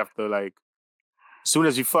 So we have to as soon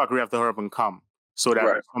as we fuck, we have to hurry up and come so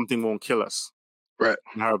that something won't kill us. Right.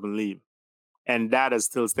 And hurry up and leave. And that has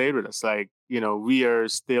still stayed with us. Like, we are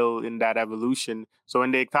still in that evolution. So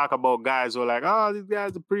when they talk about guys who are like, oh, these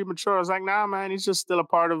guys are premature, it's like, nah, man, he's just still a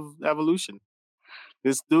part of evolution.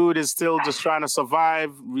 This dude is still just trying to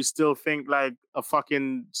survive. We still think like a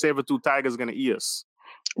fucking saber-tooth tiger is going to eat us.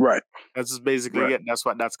 Right. That's just basically it. That's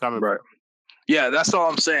what that's coming from. Yeah, that's all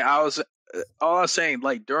I'm saying. All I was saying,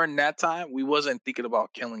 like during that time, we wasn't thinking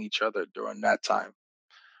about killing each other during that time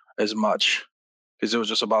as much. Because it was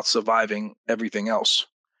just about surviving everything else.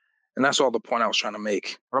 And that's all the point I was trying to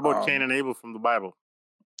make. What about Cain and Abel from the Bible?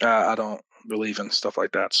 I don't believe in stuff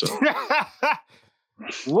like that. So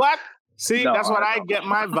what? See, that's what I get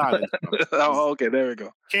my violence from. Oh, okay, there we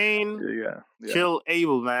go. Cain kill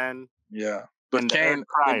Abel, man. Yeah. But Cain,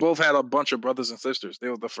 they both had a bunch of brothers and sisters. They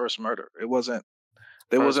were the first murder. It wasn't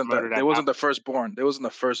they wasn't the firstborn. They wasn't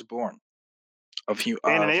the firstborn of Cain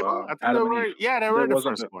and Abel? I think they were the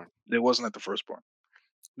firstborn. They wasn't at the firstborn.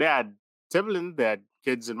 They had siblings, they had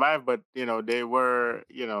kids in life, but they were,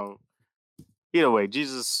 either way,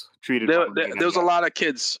 Jesus treated there was a lot of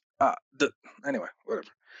kids. Anyway, whatever.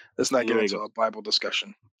 Let's not get into a Bible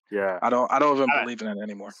discussion. Yeah. I don't even believe in it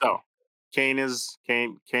anymore. So Cain.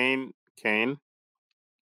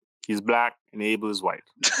 She's black and Abel is white.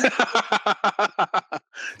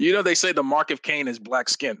 You know, they say the mark of Cain is black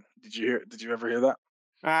skin. Did you ever hear that?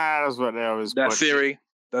 That's what they always That put. theory.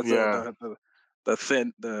 That's Yeah.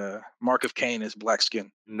 the mark of Cain is black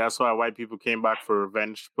skin. And that's why white people came back for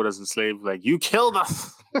revenge, put us in slaves. Like, you killed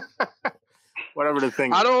us. Whatever the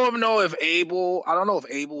thing. I don't know if Abel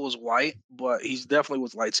was white, but he's definitely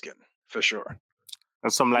was light skinned for sure.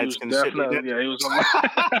 That's some light skin shit. Yeah, he was.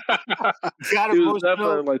 Got he was emotional.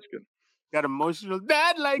 definitely light skinned. Got emotional.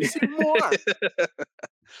 Dad likes him more.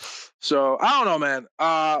 So I don't know, man.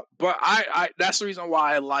 But I that's the reason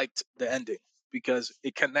why I liked the ending, because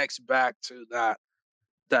it connects back to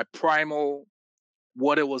that primal,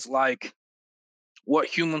 what it was like, what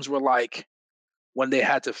humans were like when they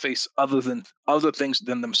had to face other things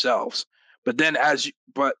than themselves. But then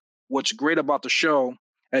but what's great about the show,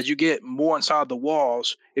 as you get more inside the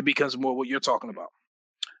walls, it becomes more what you're talking about.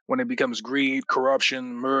 When it becomes greed,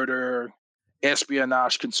 corruption, murder,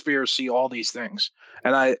 espionage, conspiracy, all these things.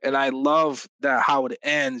 And I love that how it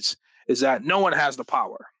ends is that no one has the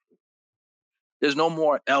power. There's no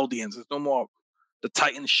more Eldians. There's no more the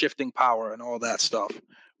Titan shifting power and all that stuff,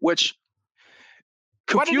 which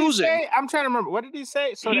confusing. What did he say? I'm trying to remember. What did he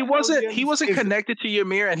say? So he wasn't connected to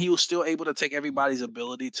Ymir, and he was still able to take everybody's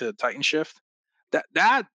ability to Titan shift.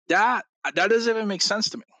 That doesn't even make sense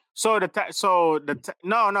to me.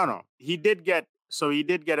 No. He did get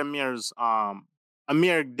Amir's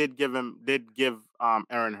Amir did give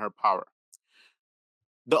Eren her power.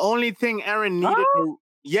 The only thing Eren needed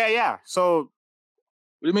yeah. So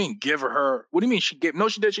what do you mean give her? What do you mean she gave? No,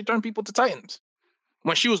 she did. She turned people to Titans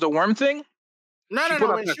when she was the worm thing. No.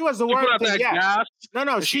 When she was the worm thing, yeah.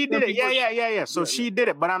 No, she did it. Yeah. So she did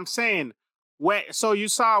it. But I'm saying, so you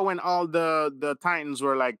saw when all the Titans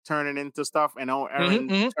were like turning into stuff, and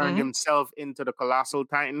Eren turned himself into the colossal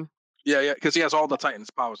Titan. Yeah, because he has all the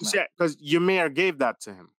Titans' powers now. Yeah, because Ymir gave that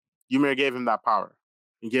to him. Ymir gave him that power.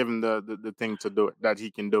 He gave him the thing to do it, that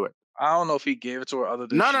he can do it. I don't know if he gave it to her other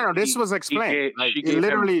than no. This was explained. She gave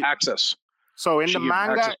literally him access. So in the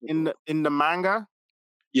manga, in the manga,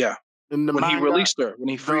 yeah. When he released her, when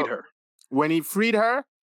he freed her. When he freed her,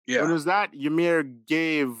 yeah. When was that? Ymir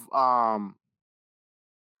gave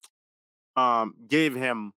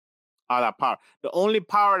him all that power. The only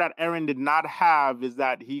power that Eren did not have is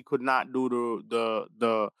that he could not do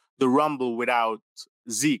the rumble without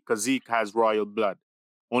Zeke, because Zeke has royal blood.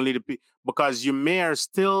 Only because Ymir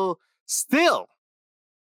still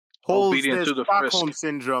holds obedient this to the Stockholm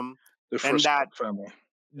syndrome, and that family.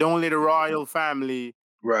 Only the royal family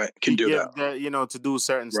can do that. To do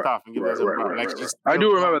certain stuff and give us I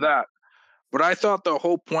do remember that, but I thought the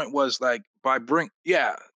whole point was like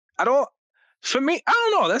for me, I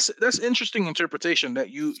don't know. That's interesting interpretation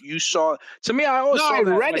that you saw. To me, I always saw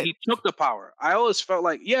that like, he took the power. I always felt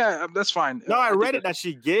like, that's fine. No, I read it that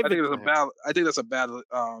she gave it. I think that's a bad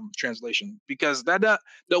translation, because the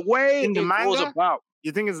way in the manga goes about.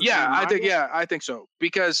 You think it's I think so,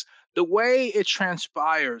 because the way it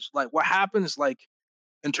transpires, like what happens, like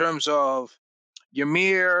in terms of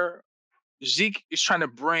Ymir, Zeke is trying to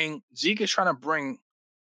bring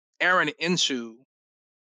Eren into.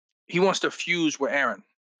 He wants to fuse with Eren.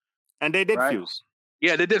 And they did fuse.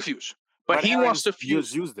 Yeah, they did fuse. But he wants to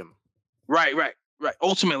fuse. Use them. Right.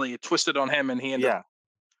 Ultimately, it twisted on him, and he ended up.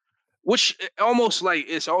 Which almost like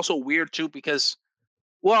it's also weird too, because,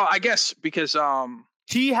 well, I guess because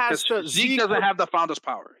he has to. Zeke doesn't have the Founder's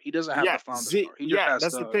power. He doesn't have the Founder's power. He just has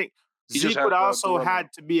that's the thing. Zeke would also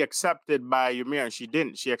had to be accepted by Ymir, and she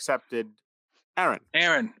didn't. She accepted Eren.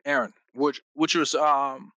 Eren, which was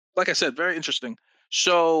like I said, very interesting.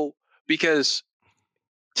 So, because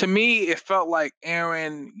to me, it felt like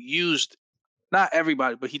Eren used not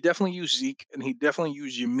everybody, but he definitely used Zeke, and he definitely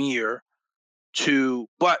used Ymir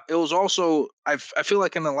but it was also, I feel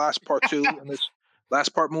like in the last part too, in this last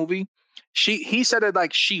part movie, he said it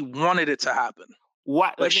like she wanted it to happen.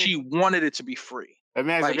 What? Like she wanted it to be free.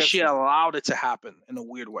 Like she allowed it to happen in a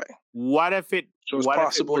weird way. What if it? So it's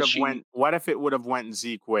possible what if it would have went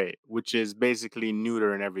Zeke way, which is basically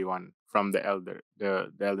neutering everyone from the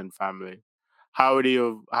Elden family? Would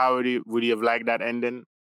you have liked that ending?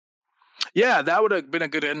 Yeah, that would have been a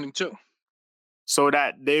good ending too. So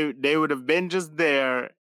that they would have been just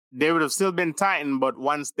there. They would have still been Titan, but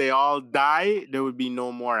once they all die, there would be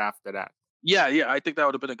no more after that. Yeah, I think that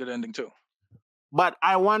would have been a good ending too. But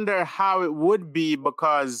I wonder how it would be,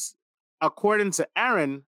 because according to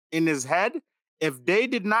Eren, in his head, if they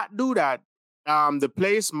did not do that, the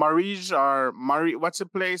place what's the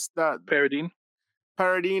place?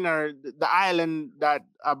 Paradine, or the island that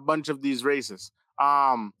a bunch of these races.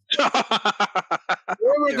 They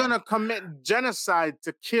were gonna commit genocide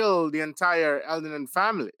to kill the entire Eldian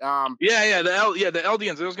family. The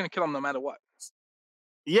Eldians, they was gonna kill them no matter what.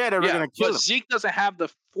 Yeah, they were gonna kill but them. Zeke doesn't have the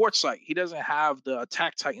foresight. He doesn't have the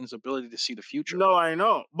Attack Titan's ability to see the future. No, I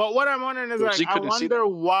know. But what I'm wondering is, So like, Zeke I couldn't see wonder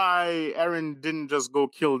why Eren didn't just go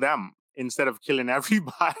kill them instead of killing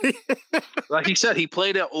everybody. Like he said, he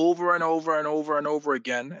played it over and over and over and over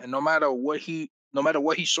again, and no matter what he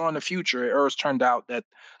saw in the future, it always turned out that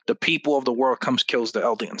the people of the world kills the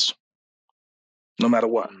Eldians, no matter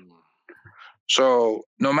what. So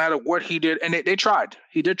no matter what he did, and they tried.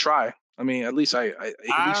 He did try. I mean, at least he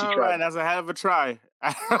tried. Right, that's a hell of a try.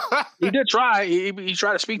 He did try. He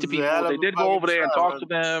tried to speak to people. They did go over there and talk to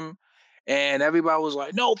them, and everybody was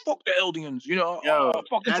like, "No, fuck the Eldians,"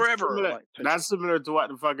 fuck them forever. Similar, that's similar to what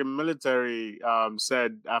the fucking military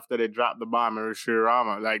said after they dropped the bomb in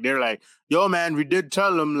Hiroshima. Like, they're like, "Yo, man, we did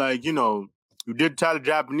tell them, like, we did tell the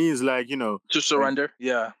Japanese, like, to surrender."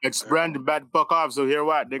 Brand the bad fuck off. So here,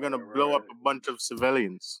 what? They're gonna blow up a bunch of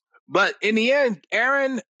civilians. But in the end,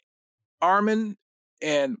 Eren, Armin,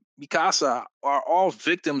 and Mikasa are all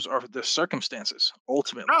victims of the circumstances,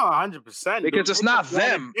 ultimately. No, 100%. Because it's not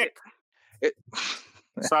them.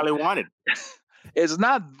 That's all they wanted. It's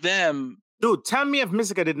not them. Dude, tell me if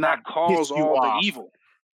Misaka did not cause all the evil.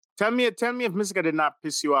 Tell me if Misaka did not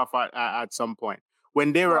piss you off at some point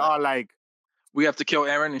when they were all like, "We have to kill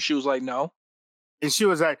Eren," and she was like, "No," and she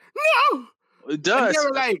was like, "No." It does. And they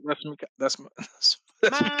were like, "That's Mikasa."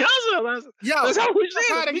 That's how we say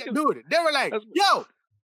it. Dude, they were like, "Yo,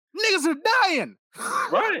 niggas are dying."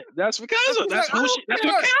 Right. That's Mikasa. That's her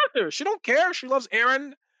character. She don't care. She loves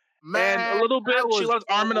Eren. Man, and a little bit. She loves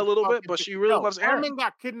Armin a little bit, but she really loves Eren. Armin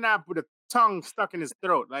got kidnapped with a tongue stuck in his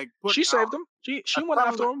throat. Like, she saved him. She went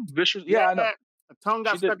after him. Vicious. Yeah, I know. A tongue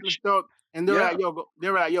got stuck in his throat, and they were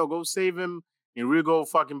like, "Yo, go save him, and we'll go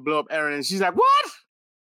fucking blow up Eren." And she's like, "What?"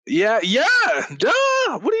 Yeah, duh.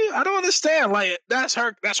 I don't understand. Like, that's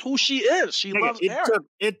her. That's who she is. She loves Eren.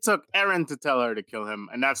 It took Eren to tell her to kill him,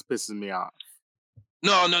 and that's pissing me off.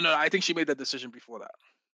 No. I think she made that decision before that.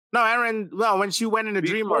 No, Eren. Well, when she went in the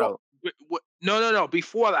dream world. No.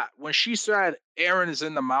 Before that, when she said Eren is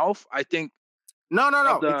in the mouth, I think. No.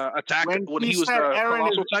 The attack when he was the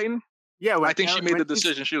Colossal Titan. Yeah, I think she made the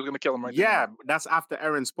decision she was going to kill him right there. Yeah, that's after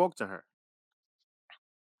Eren spoke to her.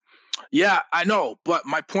 Yeah, I know, but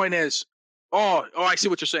my point is, I see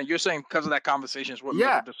what you're saying. You're saying because of that conversation is what made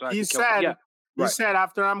her decide to kill him. He said,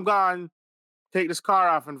 after I'm gone, take this car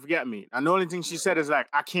off and forget me. And the only thing she said is like,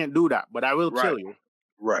 I can't do that, but I will kill you.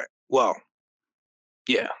 Right. Well,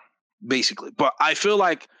 yeah, basically. But I feel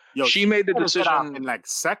like she made the decision in like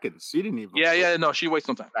seconds. She didn't even. Yeah. No, she wastes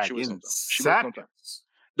some time. Like, she wastes some time.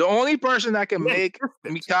 The only person that can make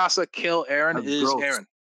Mikasa kill Eren is Eren.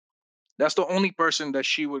 That's the only person that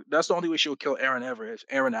she would. That's the only way she would kill Eren ever. Is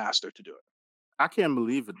Eren asked her to do it. I can't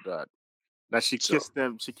believe it, Dad. That she kissed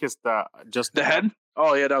him. She kissed just the head.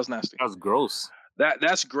 Oh yeah, that was nasty. That was gross.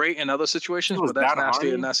 That's great in other situations, but that's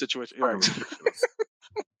nasty in that situation. Right.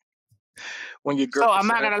 When you so I'm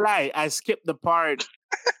not gonna lie, I skipped the part.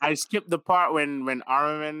 When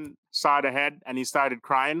Armin saw the head and he started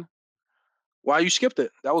crying. Why you skipped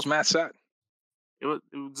it? That was mad sad. It was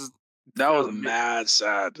just. That was mad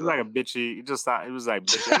sad. It was like a bitchy. It just thought it was like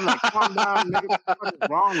bitchy. I'm like, calm down, nigga. What is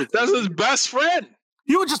wrong with you? That's his best friend.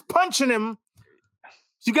 You were just punching him.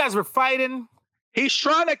 You guys were fighting. He's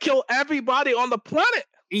trying to kill everybody on the planet.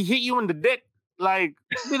 He hit you in the dick. Like,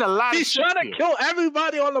 he did a lot. He's trying to kill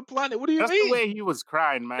everybody on the planet. What do you mean? That's the way he was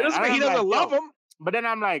crying, man. He doesn't love him. But then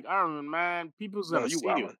I'm like, oh man, people's gonna see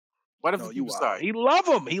you. What if you start? He loves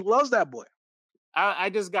him. He loves that boy. I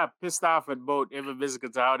just got pissed off at both Eva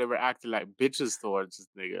Visica how they were acting like bitches towards this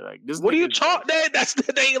nigga. Like this. What are you talking? That's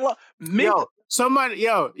the they love. Someone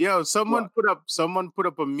put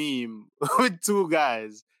up a meme with two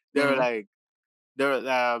guys. They were like,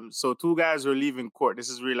 so two guys were leaving court. This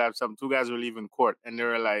is real life. Two guys were leaving court, and they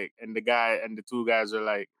were like, and the two guys were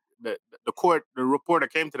like, the reporter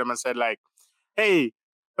came to them and said like, hey,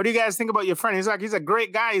 what do you guys think about your friend? He's like, he's a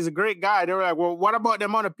great guy. He's a great guy. They were like, well, what about the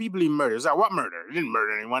amount of people he murdered? He's like, what murder? He didn't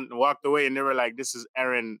murder anyone. And walked away, and they were like, this is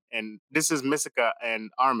Eren, and this is Misaka and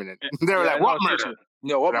Armin. They were like, what murder?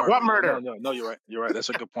 No, what murder? What murder? No, you're right. You're right. That's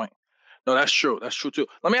a good point. No, that's true. That's true too.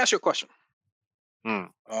 Let me ask you a question.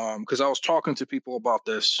 Because I was talking to people about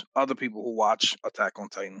this, other people who watch Attack on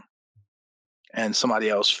Titan, and somebody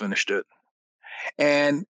else finished it,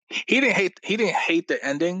 and he didn't hate the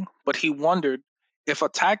ending, but he wondered if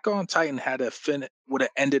Attack on Titan would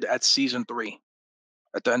have ended at season 3,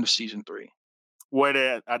 at the end of season 3. Were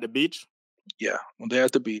they at the beach? Yeah, when they're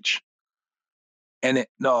at the beach. And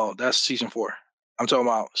that's season 4. I'm talking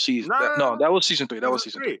about season. No. That was season 3. That was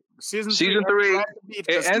season 3. Season Season 3 3. right at the beach,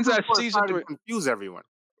 It ends at season 3. To confuse everyone.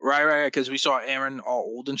 Right. Because we saw Aaron all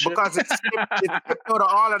old and shit. Because it skipped out of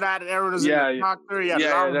all of that, and Aaron was in the doctor. He had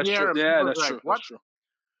long that's hair. true. And That's like, true. what? That's true.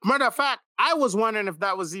 Matter of fact, I was wondering if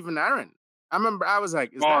that was even Aaron. I remember I was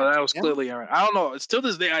like, that was clearly Aaron. I don't know. Still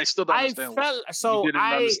this day, I still don't understand.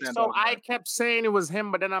 I kept saying it was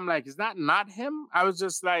him, but then I'm like, is that not him? I was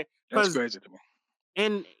just like, that's crazy to me.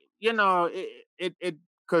 And it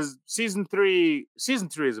because season 3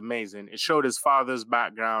 is amazing. It showed his father's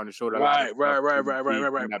background. It showed a lot of right.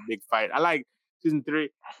 That big fight. I like season 3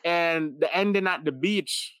 and the ending at the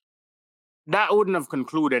beach. That wouldn't have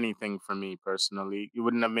concluded anything for me personally. It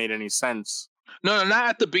wouldn't have made any sense. No, not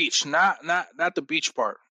at the beach. Not the beach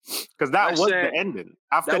part. Because that was the ending.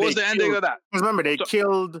 After that was the ending of that. Because remember, they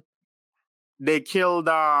killed. They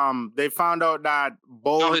found out that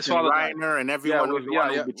Bolt and Reiner and everyone was the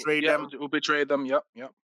one who betrayed them. Who betrayed them? Yep.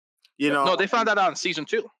 No, they found that out in season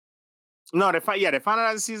 2. No, they found it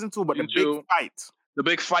out in season 2, but the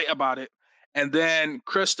big fight about it. And then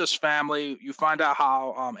Krista's family, you find out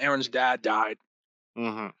how Aaron's dad died.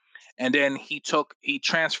 Mm-hmm. And then he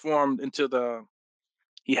transformed into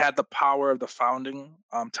he had the power of the founding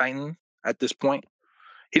Titan at this point.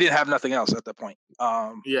 He didn't have nothing else at that point.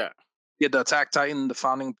 He had the attack Titan, the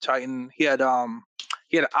founding Titan. He had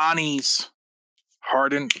Ani's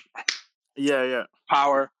hardened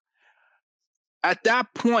power. At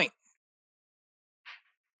that point,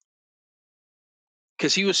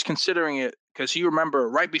 because he was considering it, because he remember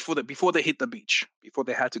right before they hit the beach, before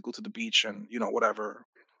they had to go to the beach and whatever,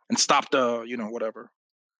 and stop the whatever,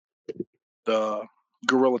 the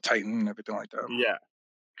gorilla Titan and everything like that. Yeah.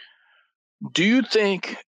 Do you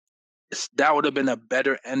think that would have been a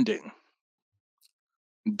better ending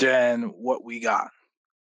than what we got?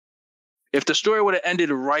 If the story would have ended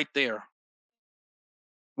right there,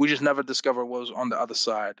 we just never discovered what was on the other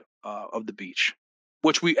side of the beach,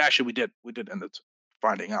 which we did. We did end up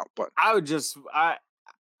finding out, but I would just I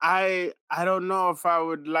don't know if I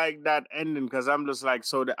would like that ending because I'm just like,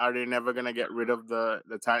 so are they never gonna get rid of the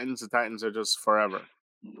Titans? The Titans are just forever,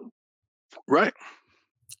 right?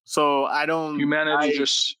 So I don't. Humanity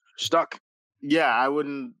just stuck. Yeah, I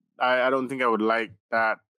wouldn't. I don't think I would like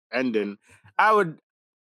that ending. I would.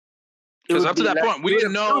 Because up to that point, we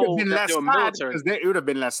didn't know that they were military. It would have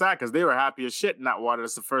been less sad because they were happy as shit in that water.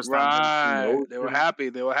 It's the first time. Right. They were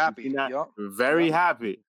happy. Yep. Very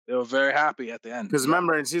happy. They were very happy at the end. Because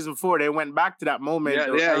remember, in season 4, they went back to that moment. They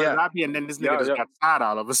were happy, and then this nigga just got sad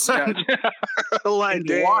all of a sudden. Like in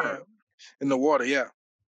the water. In the water, yeah.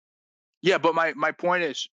 Yeah, but my point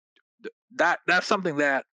is that's something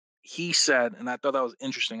that he said, and I thought that was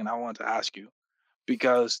interesting, and I wanted to ask you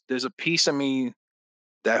because there's a piece of me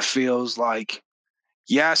that feels like,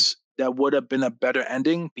 yes, that would have been a better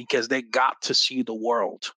ending because they got to see the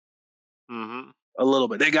world a little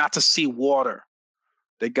bit. They got to see water.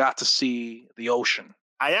 They got to see the ocean.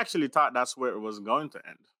 I actually thought that's where it was going to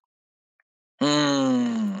end.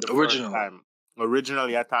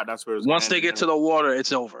 Originally, I thought that's where it was. Once they get to the water,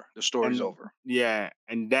 it's over. The story's over. Yeah,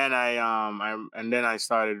 and then I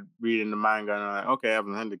started reading the manga, and I'm like, okay, I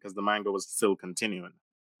haven't ended because the manga was still continuing.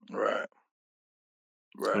 Right.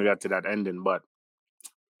 We got to that ending, but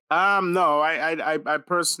no, I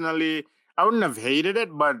personally, I wouldn't have hated it,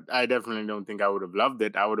 but I definitely don't think I would have loved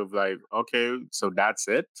it. I would have like, okay, so that's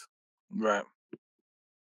it. Right.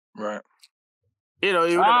 I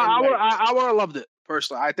would have loved it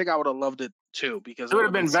personally. I think I would have loved it too because it would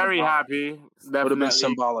have been very happy. That would have been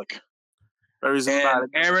symbolic. Very symbolic.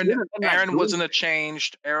 Aaron wasn't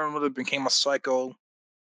changed. Aaron would have became a psycho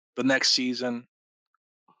the next season,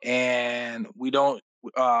 and we don't.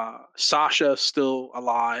 Sasha's still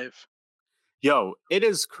alive. Yo, it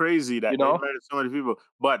is crazy that they murdered so many people,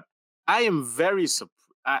 but I am very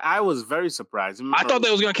I was very surprised. I thought they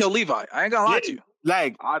was gonna kill Levi. I ain't gonna lie to you.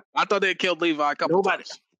 Like I thought they killed Levi a couple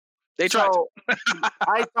times. They tried to.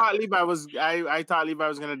 I thought Levi was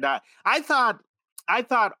gonna die. I thought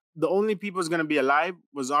the only people who's gonna be alive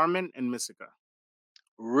was Armin and Misika.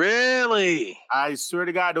 Really? I swear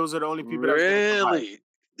to God, those are the only people. Really?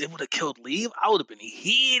 They would have killed Levi. I would have been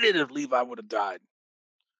heated if Levi would have died.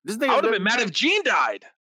 I would have been mad if Jean died.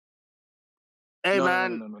 Hey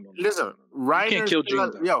man, listen,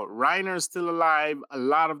 Reiner's still alive. A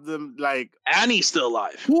lot of them, like Annie's still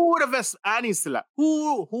alive. Annie's still alive.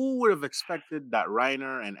 Who would have expected that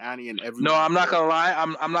Reiner and Annie and everyone? No, I'm not gonna lie.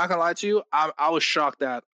 I'm not gonna lie to you. I was shocked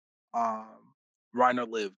that Reiner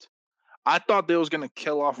lived. I thought they was gonna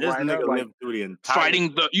kill off This Reiner, nigga like lived through the entire.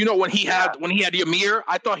 fighting the. You know when he had Ymir,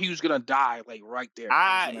 I thought he was gonna die like right there.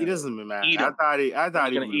 It doesn't matter. Eat I him. thought he was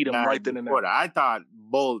would gonna eat have him died right then and before there. that. I thought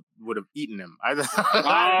Bolt would have eaten him.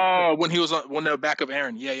 Oh, when he was when they were back of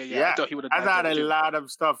Aaron. Yeah. I thought he would have died. I thought there a too. lot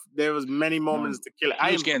of stuff. There was many moments to kill.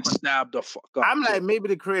 He was getting stabbed the fuck up. I'm like, maybe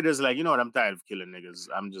the creators like, you know what? I'm tired of killing niggas.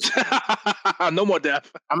 I'm just no more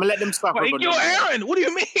death. I'm gonna let them suffer. Well, he killed Aaron. What do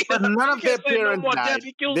you mean? But none of their parents died.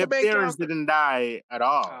 Their parents character. didn't die at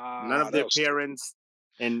all. None of their parents.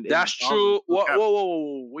 And that's true.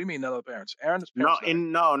 Whoa. What do you mean none of the parents? Aaron's parents.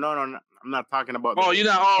 No. I'm not talking about. You're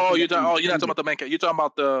not. You're not talking about the main character. You're talking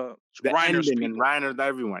about the Reiner's people. And Reiner's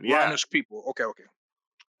everyone. Yeah. Reiner's people. Okay.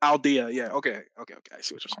 Aldea. Yeah. Okay. I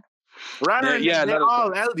see what you're saying. Reiner, they're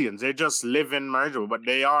all Eldians. They just live in Merger, but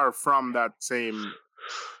they are from that same.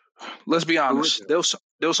 Let's be honest. There was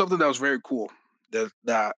something that was very cool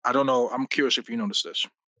that I don't know. I'm curious if you noticed this.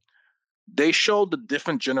 They showed the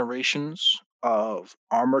different generations of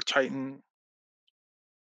Armor Titan.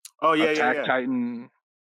 Attack Titan,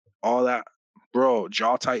 all that, bro.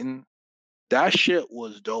 Jaw Titan. That shit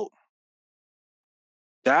was dope.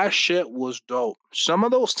 Some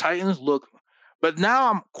of those Titans look, but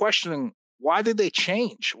now I'm questioning why did they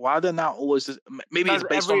change? Why they're not always? Maybe it's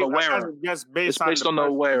based on the wearer. Just based on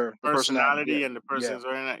the wearer, the personality, and the person's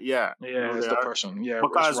Yeah, it's the person. Yeah,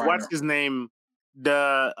 because what's his name?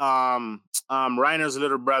 The Reiner's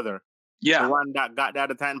little brother. Yeah, the one that got that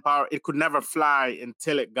Titan power. It could never fly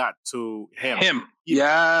until it got to him.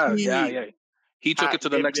 Yeah. He took it to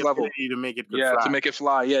the next level to make it fly. To make it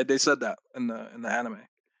fly. Yeah, they said that in the anime.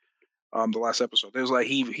 The last episode, it was like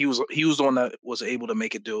he was the one that was able to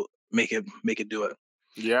make it do it.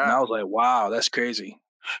 Yeah, and I was like, wow, that's crazy.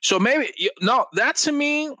 So maybe that to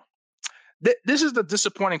me, this is the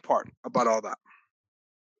disappointing part about all that.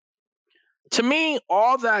 To me,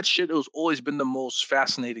 all that shit has always been the most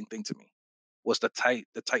fascinating thing to me was the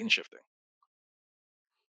Titan shifting.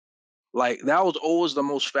 Like that was always the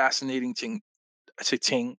most fascinating thing. I say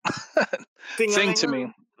ting to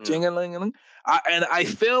me. Ting-a-ling-a-ling. And I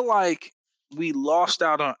feel like we lost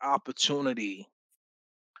out on opportunity,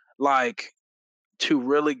 like to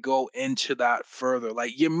really go into that further.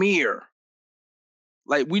 Like Ymir,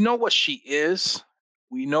 like we know what she is,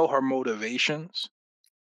 we know her motivations,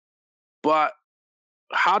 but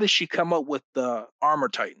how did she come up with the Armor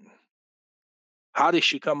Titan? How did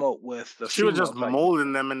she come up with the? She was just Titan?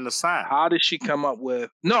 Molding them in the sand. How did she come up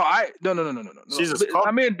with? No. I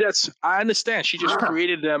mean, I understand. She just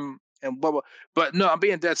created them and blah blah. But no, I'm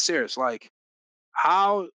being dead serious. Like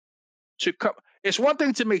how to come? It's one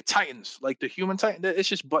thing to make Titans, like the human Titan. It's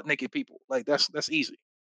just butt naked people. Like that's easy,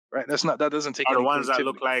 right? That doesn't take. The ones that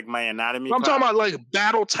look like my anatomy. I'm talking about like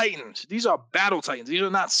battle Titans. These are battle Titans. These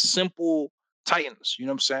are not simple Titans. You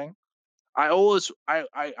know what I'm saying? I want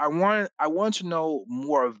to know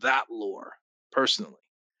more of that lore personally,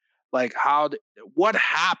 like what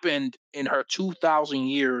happened in her 2,000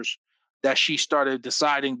 years that she started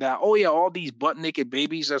deciding that all these butt naked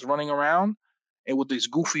babies that's running around and with these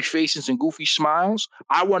goofy faces and goofy smiles,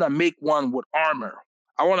 I want to make one with armor.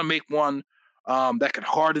 I want to make one that could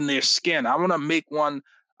harden their skin. I want to make one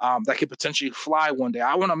that could potentially fly one day.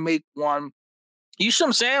 I want to make one. You see what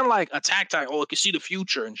I'm saying? Like Attack Titan. It can see the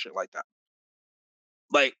future and shit like that.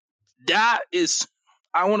 Like that is,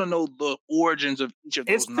 I want to know the origins of each of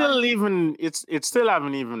those. It still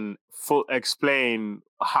haven't even full explained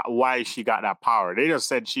why she got that power. They just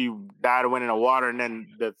said she died, went in the water, and then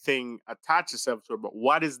the thing attached itself to her. But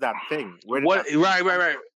what is that thing? Right.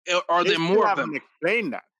 Are there more of them? Explain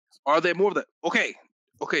that. Are there more of that? Okay.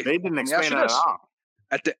 They didn't explain it at all.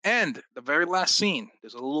 At the end, the very last scene,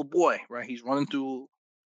 there's a little boy, right? He's running through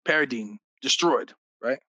Paradine, destroyed,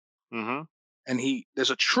 right? Mm-hmm. And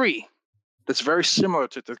there's a tree that's very similar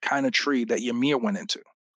to the kind of tree that Ymir went into.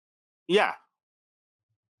 Yeah.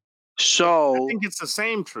 So I think it's the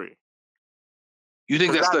same tree. You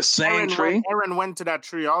think that's the same tree? Aaron went to that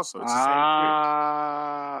tree also. It's the same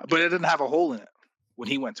tree. But it didn't have a hole in it when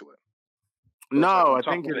he went to it. No, I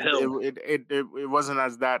think it wasn't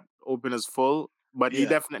as that open as full, but he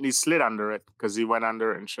definitely slid under it because he went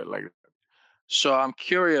under it and shit like that. So I'm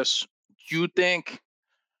curious, do you think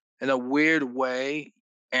in a weird way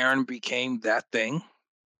Aaron became that thing?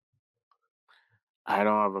 I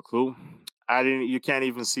don't have a clue. You can't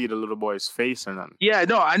even see the little boy's face or nothing. Yeah,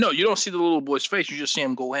 no, I know. You don't see the little boy's face. You just see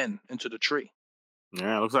him go into the tree.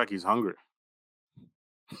 Yeah, it looks like he's hungry.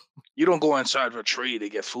 You don't go inside of a tree to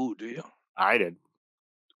get food, do you? I did.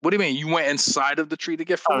 What do you mean? You went inside of the tree to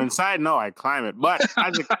get Oh, food? inside, no, I climb it. But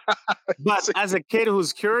as a kid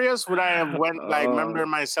who's curious, would I have went like remember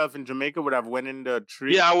myself in Jamaica? Would I have went in the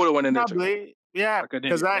tree? Yeah, I would have went in there too. Probably, yeah.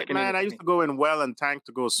 Because I used to go in well and tank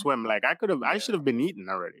to go swim. Like I should have been eaten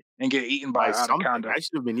already and get eaten by something. anaconda. I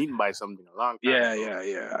should have been eaten by something a long time ago.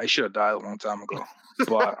 Yeah. I should have died a long time ago.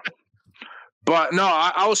 But no,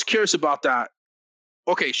 I was curious about that.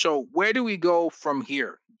 Okay, so where do we go from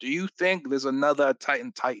here? Do you think there's another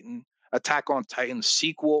Attack on Titan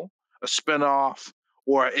sequel, a spinoff,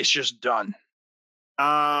 or it's just done?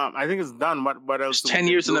 I think it's done. What else? It's 10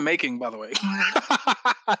 years in the making, by the way.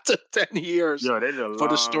 It took 10 years Yo, they did for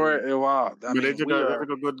the story. Wow. I mean, they took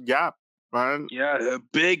a good gap, man. Yeah, a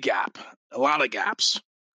big gap. A lot of gaps.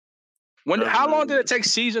 How long did it take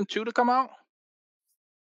season 2 to come out?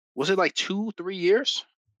 Was it like 2-3 years?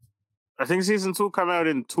 I think season 2 came out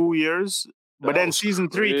in 2 years. But then season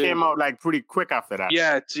 3 came out like pretty quick after that.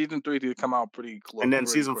 Yeah, season 3 did come out pretty close. And then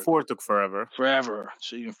season 4 took forever.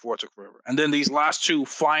 Season 4 took forever. And then these last 2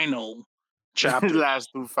 final chapters. They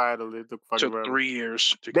took forever. 3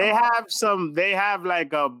 years. They have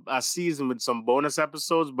like a season with some bonus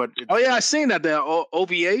episodes, but I seen that. The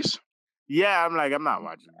OVAs. Yeah, I'm not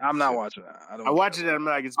watching that. I'm not watching that. I watch it and I'm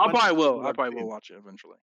like, I probably will watch it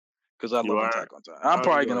eventually. Because I love Attack on Titan. I'm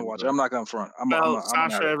probably gonna watch it. I'm not gonna front.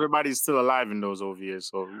 Sasha, everybody's still alive in those OVAs,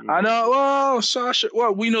 so I know. Well, Sasha.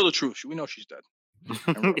 Well, we know the truth. We know she's dead.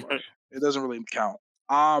 It doesn't really count.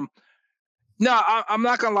 No, I'm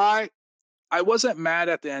not gonna lie. I wasn't mad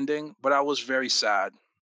at the ending, but I was very sad.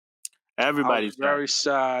 Everybody's very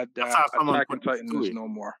sad that Attack on Titan is no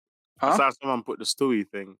more. I saw someone put the Stewie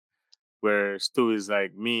thing, where Stewie's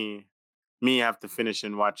like me have to finish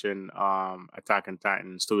and watching Attack on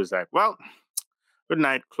Titan. Stewie's like, well, good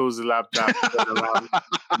night. Close the laptop, turn around,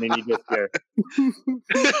 and then you get there.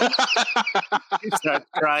 He starts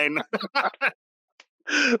crying.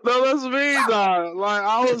 No, that's me, dog. Like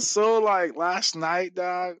I was so like last night,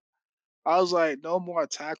 dog. I was like, no more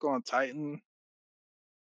Attack on Titan.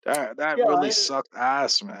 That really sucked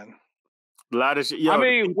ass, man. A lot of shit. Yo, I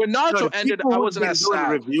mean, when Naruto ended, I wasn't as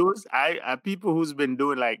sad. Reviews, people who's been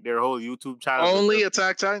doing like their whole YouTube channel only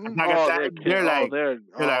Attack Titan. They're like,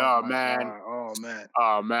 oh man,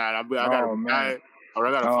 I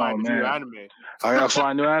gotta find new anime. I gotta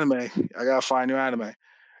find new anime.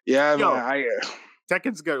 Yeah, yo, man.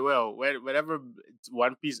 Tekken's good. Well, whenever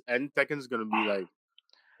One Piece ends, Tekken's gonna be like,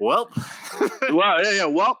 well, yeah.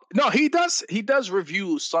 Well, no, he does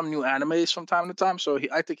review some new animes from time to time. So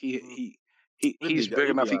I think he's big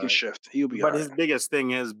enough. He can shift. He'll be. But his biggest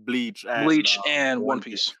thing is Bleach and One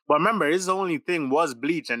Piece. But remember, his only thing was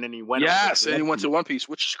Bleach, and then he went. Yes, and he went to One Piece,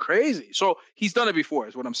 which is crazy. So he's done it before,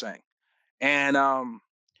 is what I'm saying. And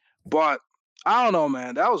but I don't know,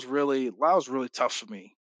 man. That was really tough for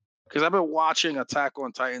me because I've been watching Attack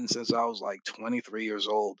on Titan since I was like 23 years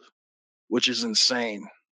old, which is insane.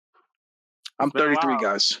 I'm 33,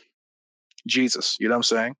 guys. Jesus, you know what I'm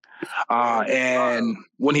saying? And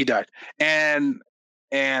when he died, and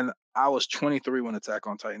I was 23 when Attack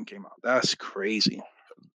on Titan came out. That's crazy.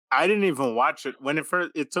 I didn't even watch it when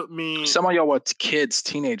it took me. Some of y'all were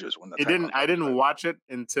teenagers when I didn't watch it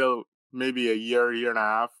until maybe a year and a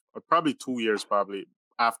half, or probably 2 years,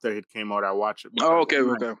 after it came out. I watched it. Oh, okay.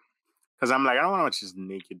 Because I'm like, I don't want to watch these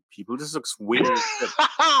naked people. This looks weird.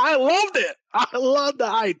 I loved it. I love the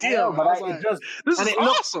idea. This is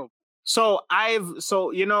awesome. So I've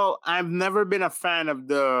never been a fan of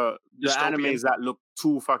the animes that look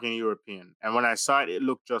too fucking European. And when I saw it, it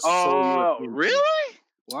looked just so European. Really?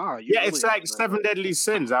 Wow. It's like Seven Deadly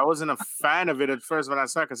Sins. I wasn't a fan of it at first when I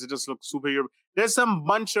saw it because it just looked super European. There's some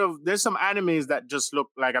animes that just look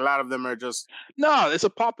like a lot of them are just it's a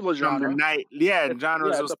popular genre.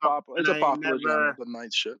 Genres. It's a popular genre. The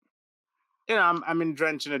night shit. You know, I'm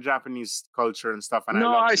entrenched in the Japanese culture and stuff. And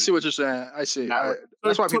I see what you're saying. I see.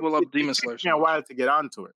 That's why people love Demon Slayer. It took me a while to get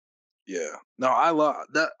onto it. Yeah. No, I love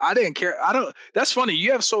that. I didn't care. That's funny.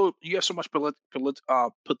 You have so much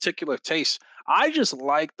particular taste. I just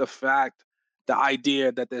like the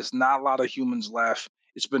idea that there's not a lot of humans left.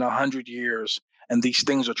 It's been 100 years, and these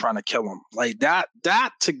things are trying to kill them. Like that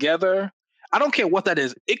together. I don't care what that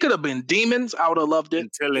is. It could have been demons. I would have loved it.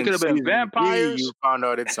 It could have been vampires. You found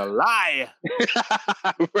out it's a lie.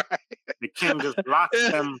 Right. The king just locked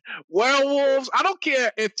them. Werewolves. I don't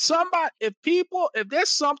care if there's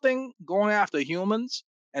something going after humans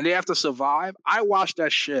and they have to survive. I watch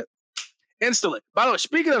that shit instantly. By the way,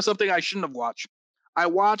 speaking of something I shouldn't have watched, I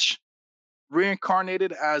watched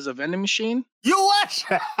Reincarnated as a Vending Machine. You watch?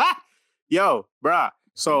 Yo, bruh.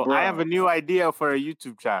 So I have a new idea for a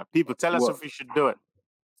YouTube channel. People, tell us if we should do it.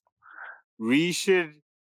 We should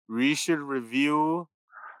we should review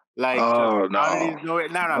like Oh just how did he no! know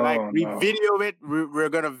it? No, like Oh we no! video it. We're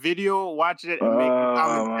gonna video watch it and make a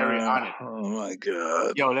commentary on it. Oh my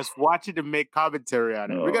god! Yo, let's watch it and make commentary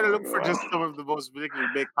on it. We're gonna Oh look my for just god! some of the most ridiculous,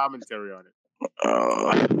 make commentary on it.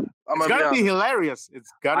 I'm It's gonna be gonna be honest. hilarious.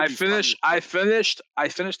 It's gonna be funny. I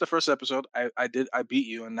finished the first episode. I beat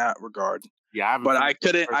you in that regard. Yeah, I haven't But finished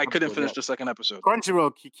the first I couldn't episode finish yet. the second episode.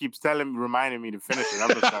 Crunchyroll keeps reminding me to finish it. I'm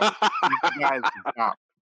just like, you guys can stop.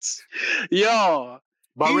 Yo,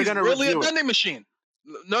 But we're gonna really a review it. vending machine.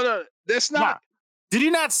 No, that's not. Nah. Did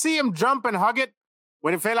you not see him jump and hug it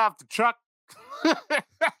when it fell off the truck?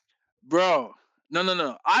 Bro,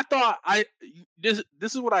 no. I thought this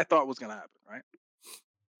is what I thought was gonna happen, right?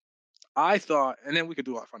 I thought, and then we could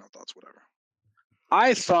do our final thoughts, whatever.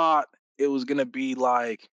 I thought it was gonna be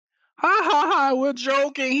like, ha ha ha, we're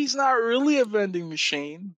joking. He's not really a vending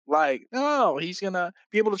machine. Like, no, he's gonna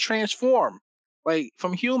be able to transform, like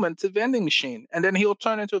from human to vending machine, and then he'll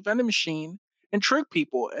turn into a vending machine and trick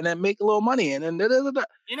people, and then make a little money, and then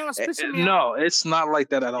You know what's pissing me off? no, it's not like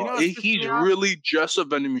that at all. know what's pissing He's me off? really just a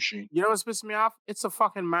vending machine. You know what's pissing me off? It's a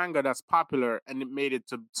fucking manga that's popular and it made it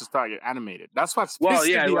to start get animated. That's what's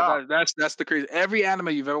pissing me off. That's the crazy. Every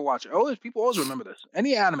anime you've ever watched, people always remember this.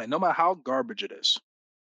 Any anime, no matter how garbage it is,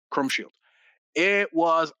 Chrome Shield, it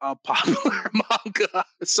was a popular manga.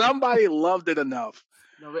 Somebody loved it enough.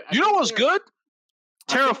 No, You know what's good?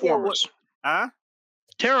 Terraformers. Huh?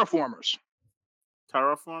 Terraformers.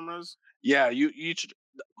 Terraformers? Yeah, you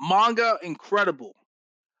manga incredible.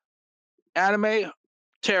 Anime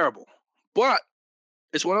terrible. But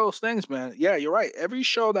it's one of those things, man. Yeah, you're right. Every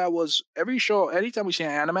show, anytime we see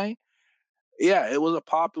an anime, yeah, it was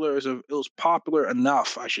popular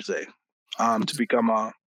enough, I should say, to become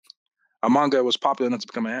a manga. It was popular enough to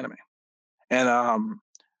become an anime. And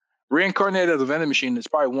Reincarnated as a Vending Machine is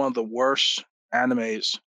probably one of the worst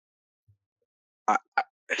animes.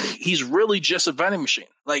 He's really just a vending machine.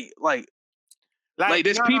 Like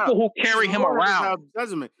there's people who carry him around.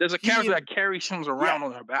 There's a character that carries him around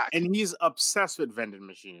on her back, and he's obsessed with vending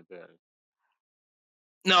machine apparently.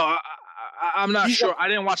 No, I'm not sure. I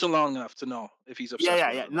didn't watch it long enough to know if he's obsessed.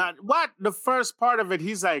 Yeah. Not what the first part of it.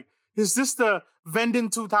 He's like, is this the vending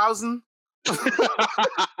 2000? I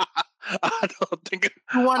don't think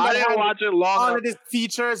I didn't watch it long all enough. Of these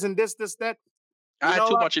features and this, that. I had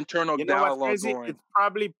too much internal dialogue going. It's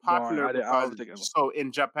probably popular because so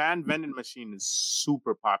in Japan, vending machine is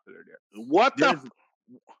super popular there. What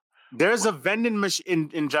there's a vending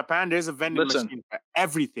machine in Japan. There's a vending machine for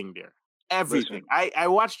everything there. Everything. I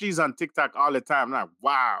watch these on TikTok all the time. I'm like,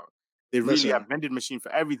 wow, they really have vending machine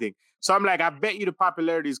for everything. So I'm like, I bet you the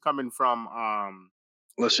popularity is coming from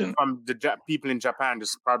from the people in Japan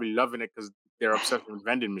just probably loving it because they're obsessed with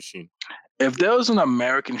vending machine. If there was an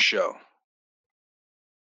American show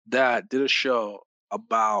that did a show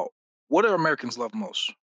about what do Americans love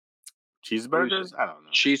most? Cheeseburgers? I don't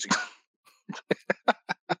know. Cheese,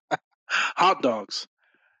 hot dogs.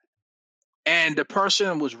 And the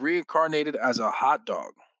person was reincarnated as a hot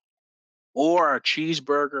dog or a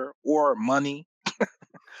cheeseburger or money.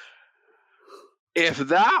 If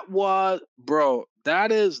that was, bro,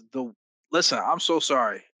 that is listen, I'm so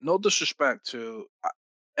sorry. No disrespect to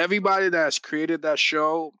everybody that's created that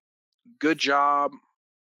show. Good job.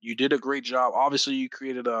 You did a great job. Obviously, you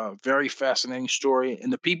created a very fascinating story.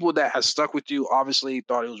 And the people that have stuck with you obviously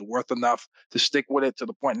thought it was worth enough to stick with it to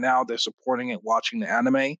the point now they're supporting it, watching the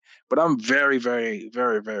anime. But I'm very, very,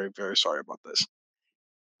 very, very, very sorry about this.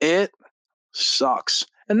 It sucks.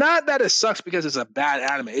 And not that it sucks because it's a bad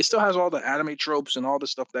anime. It still has all the anime tropes and all the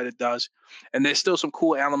stuff that it does. And there's still some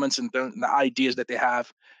cool elements and the ideas that they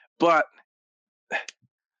have. But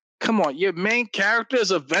come on, your main character is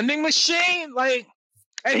a vending machine?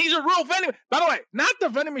 And he's a real vending. By the way, not the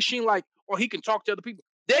vending machine he can talk to other people.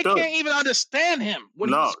 They can't even understand him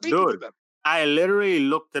when he's speaking to them. I literally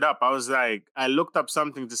looked it up. I looked up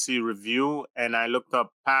something to see review, and I looked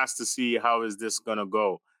up past to see how is this gonna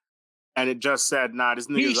go. And it just said, nah, this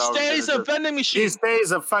nigga He stays a vending machine. He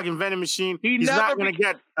stays a fucking vending machine. He's not gonna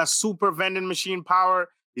get a super vending machine power.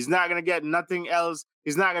 He's not gonna get nothing else.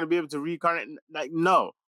 He's not gonna be able to reincarnate.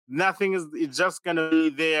 No. Nothing is. It's just gonna be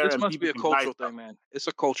there. This must be a cultural thing, man. It's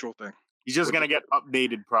a cultural thing. He's just gonna get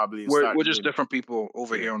updated, probably. We're just different people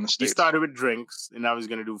over here on the States. He started with drinks, and now he's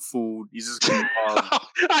gonna do food. He's just gonna.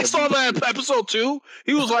 I saw that in episode 2.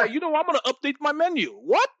 He was like, I'm gonna update my menu.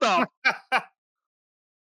 What the?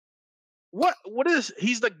 What is?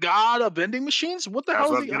 He's the god of vending machines. What the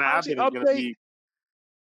hell is he? How is he update?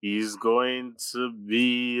 He's going to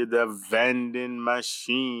be the vending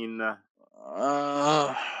machine.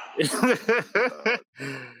 I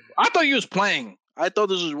thought he was playing. I thought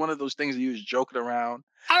this was one of those things that you was joking around.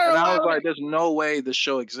 I And don't I was know. like, there's no way this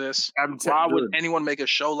show exists. Why would Dude, anyone make a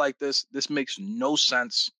show like this? This makes no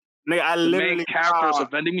sense. nigga, I The main literally character is a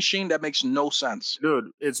vending machine. That makes no sense.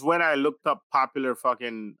 dude, it's when I looked up popular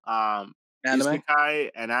fucking Anime?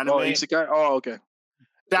 isekai and anime. Oh, Isekai? Oh, okay.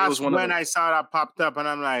 That's when I saw that popped up, and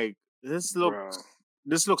I'm like, this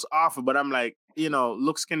looks awful. But I'm like,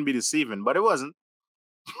 looks can be deceiving, but it wasn't.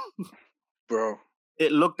 Bro.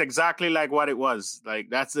 It looked exactly like what it was. Like,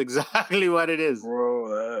 that's exactly what it is.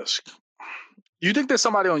 Bro, you think there's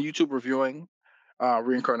somebody on YouTube reviewing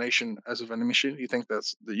reincarnation as a vending machine? You think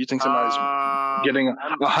somebody's getting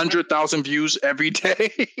 100,000 views every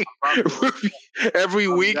day, every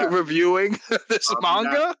week reviewing this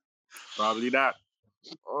manga? Probably not.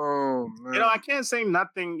 Oh man! I can't say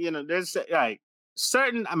nothing. There's like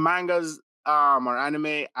certain mangas or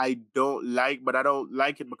anime I don't like, but I don't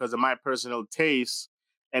like it because of my personal taste,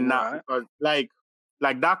 and not because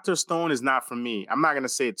like Dr. Stone is not for me. I'm not gonna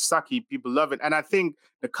say it's sucky. People love it, and I think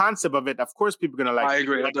the concept of it, of course, people are gonna like. I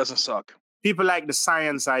agree. It doesn't suck. People like the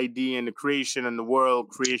science idea and the creation and the world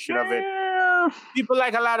creation of it. People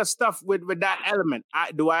like a lot of stuff with that element.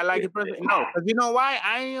 Do I like it personally? No, because you know why?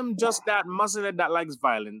 I am just that muscle that likes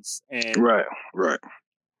violence, and right.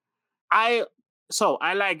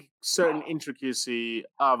 I like certain intricacy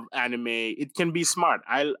of anime. It can be smart.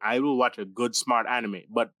 I will watch a good smart anime,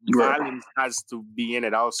 but violence has to be in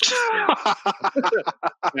it also.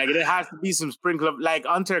 Like it has to be some sprinkle of like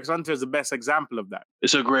Hunter x Hunter is the best example of that.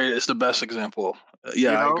 It's the best example.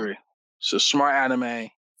 I agree. It's a smart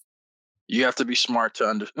anime. You have to be smart to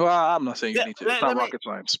understand. Well, I'm not saying you need to. It's not rocket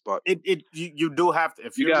science, but you do have to.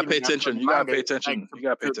 If you gotta pay attention, you gotta pay attention. You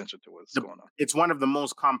gotta pay attention to what's going on. It's one of the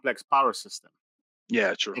most complex power systems.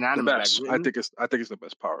 Yeah, true. In anime, the best. I think it's the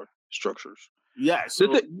best power structures. Yeah.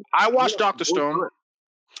 So I watched Dr. Stone,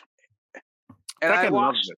 and I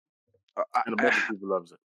watched it. And a bunch of people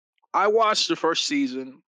loves it. I watched the first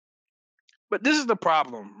season, but this is the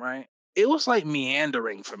problem, right? It was like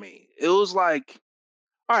meandering for me. It was like,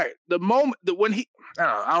 all right, the moment that when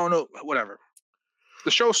I don't know, whatever.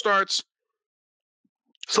 The show starts,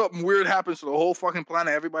 something weird happens to the whole fucking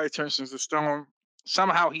planet. Everybody turns into stone.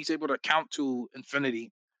 Somehow he's able to count to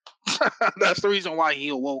infinity. That's the reason why he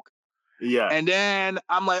awoke. Yeah. And then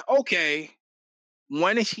I'm like, okay,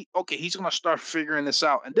 when is he? Okay, he's gonna start figuring this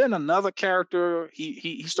out. And then another character,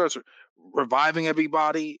 he starts reviving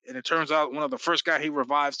everybody, and it turns out one of the first guy he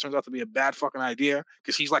revives turns out to be a bad fucking idea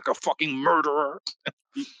because he's like a fucking murderer.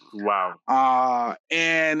 Wow.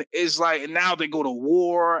 And it's like, and now they go to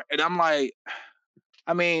war, and I'm like,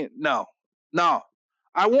 I mean, no.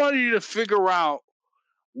 I wanted you to figure out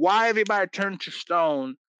why everybody turned to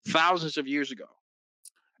stone thousands of years ago.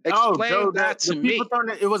 Explain that to me.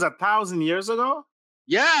 It was 1,000 years ago?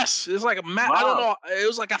 Yes. It's like I don't know. It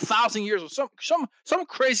was like 1,000 years or some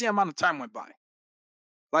crazy amount of time went by.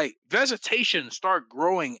 Like vegetation started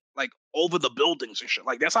growing like over the buildings and shit.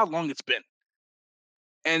 Like that's how long it's been.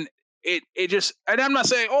 And it just, and I'm not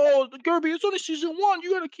saying, oh, Guerby, it's only season 1.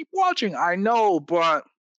 You got to keep watching. I know, but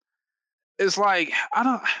it's like,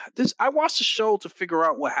 I watched the show to figure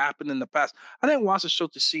out what happened in the past. I didn't watch the show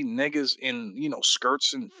to see niggas in,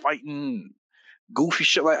 skirts and fighting and goofy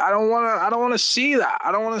shit. Like, I don't want to see that.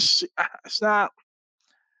 I don't want to see, it's not,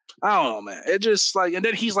 I don't know, man. It just like, and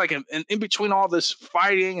then he's like, in between all this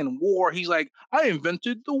fighting and war, he's like, I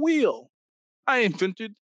invented the wheel. I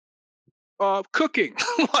invented cooking.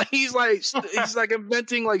 Like he's like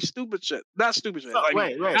inventing like stupid shit. Not stupid shit. Like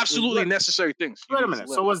wait, absolutely necessary things. Wait a minute.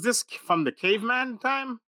 So was this from the caveman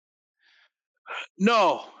time?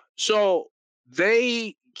 No. So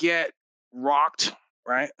they get rocked,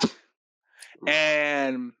 right?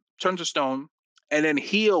 And turns to stone, and then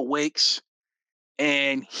he awakes,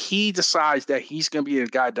 and he decides that he's gonna be the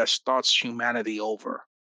guy that starts humanity over.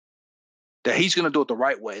 That he's going to do it the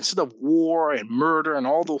right way. Instead of war and murder and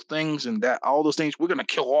all those things we're going to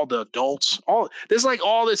kill all the adults. There's like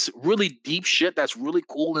all this really deep shit that's really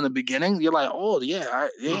cool in the beginning. You're like, oh yeah,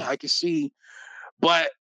 I can see. But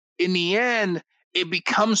in the end, it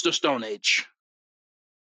becomes the Stone Age.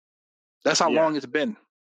 That's how long it's been.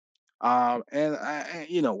 And I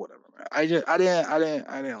whatever, man. I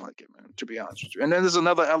didn't like it, man, to be honest with you. And then there's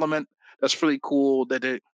another element that's really cool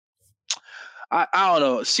that I don't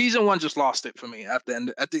know. Season 1 just lost it for me. At the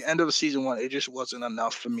end of the season 1, it just wasn't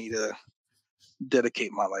enough for me to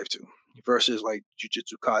dedicate my life to. Versus like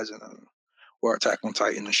Jujutsu Kaisen or Attack on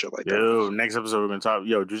Titan and shit like that. Yo, next episode we're gonna talk.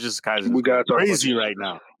 Yo, Jujutsu Kaisen. We gotta talk crazy right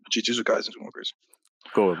now. Jujutsu Kaisen's going crazy.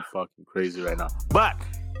 Going fucking crazy right now. But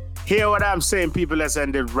hear what I'm saying, people. Let's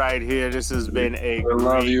end it right here. This has been I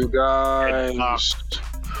love you guys.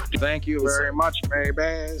 Thank you very much,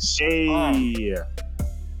 babies. Hey,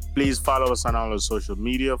 please follow us on all the social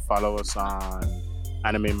media. Follow us on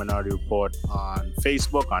Anime Minority Report on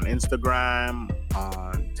Facebook, on Instagram,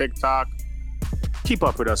 on TikTok. Keep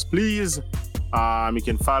up with us, please. You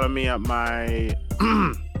can follow me at my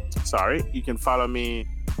you can follow me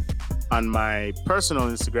on my personal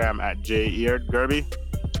Instagram at Guerby.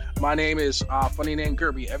 My name is funny name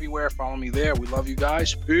Guerby everywhere. Follow me there. We love you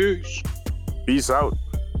guys. Peace. Peace out.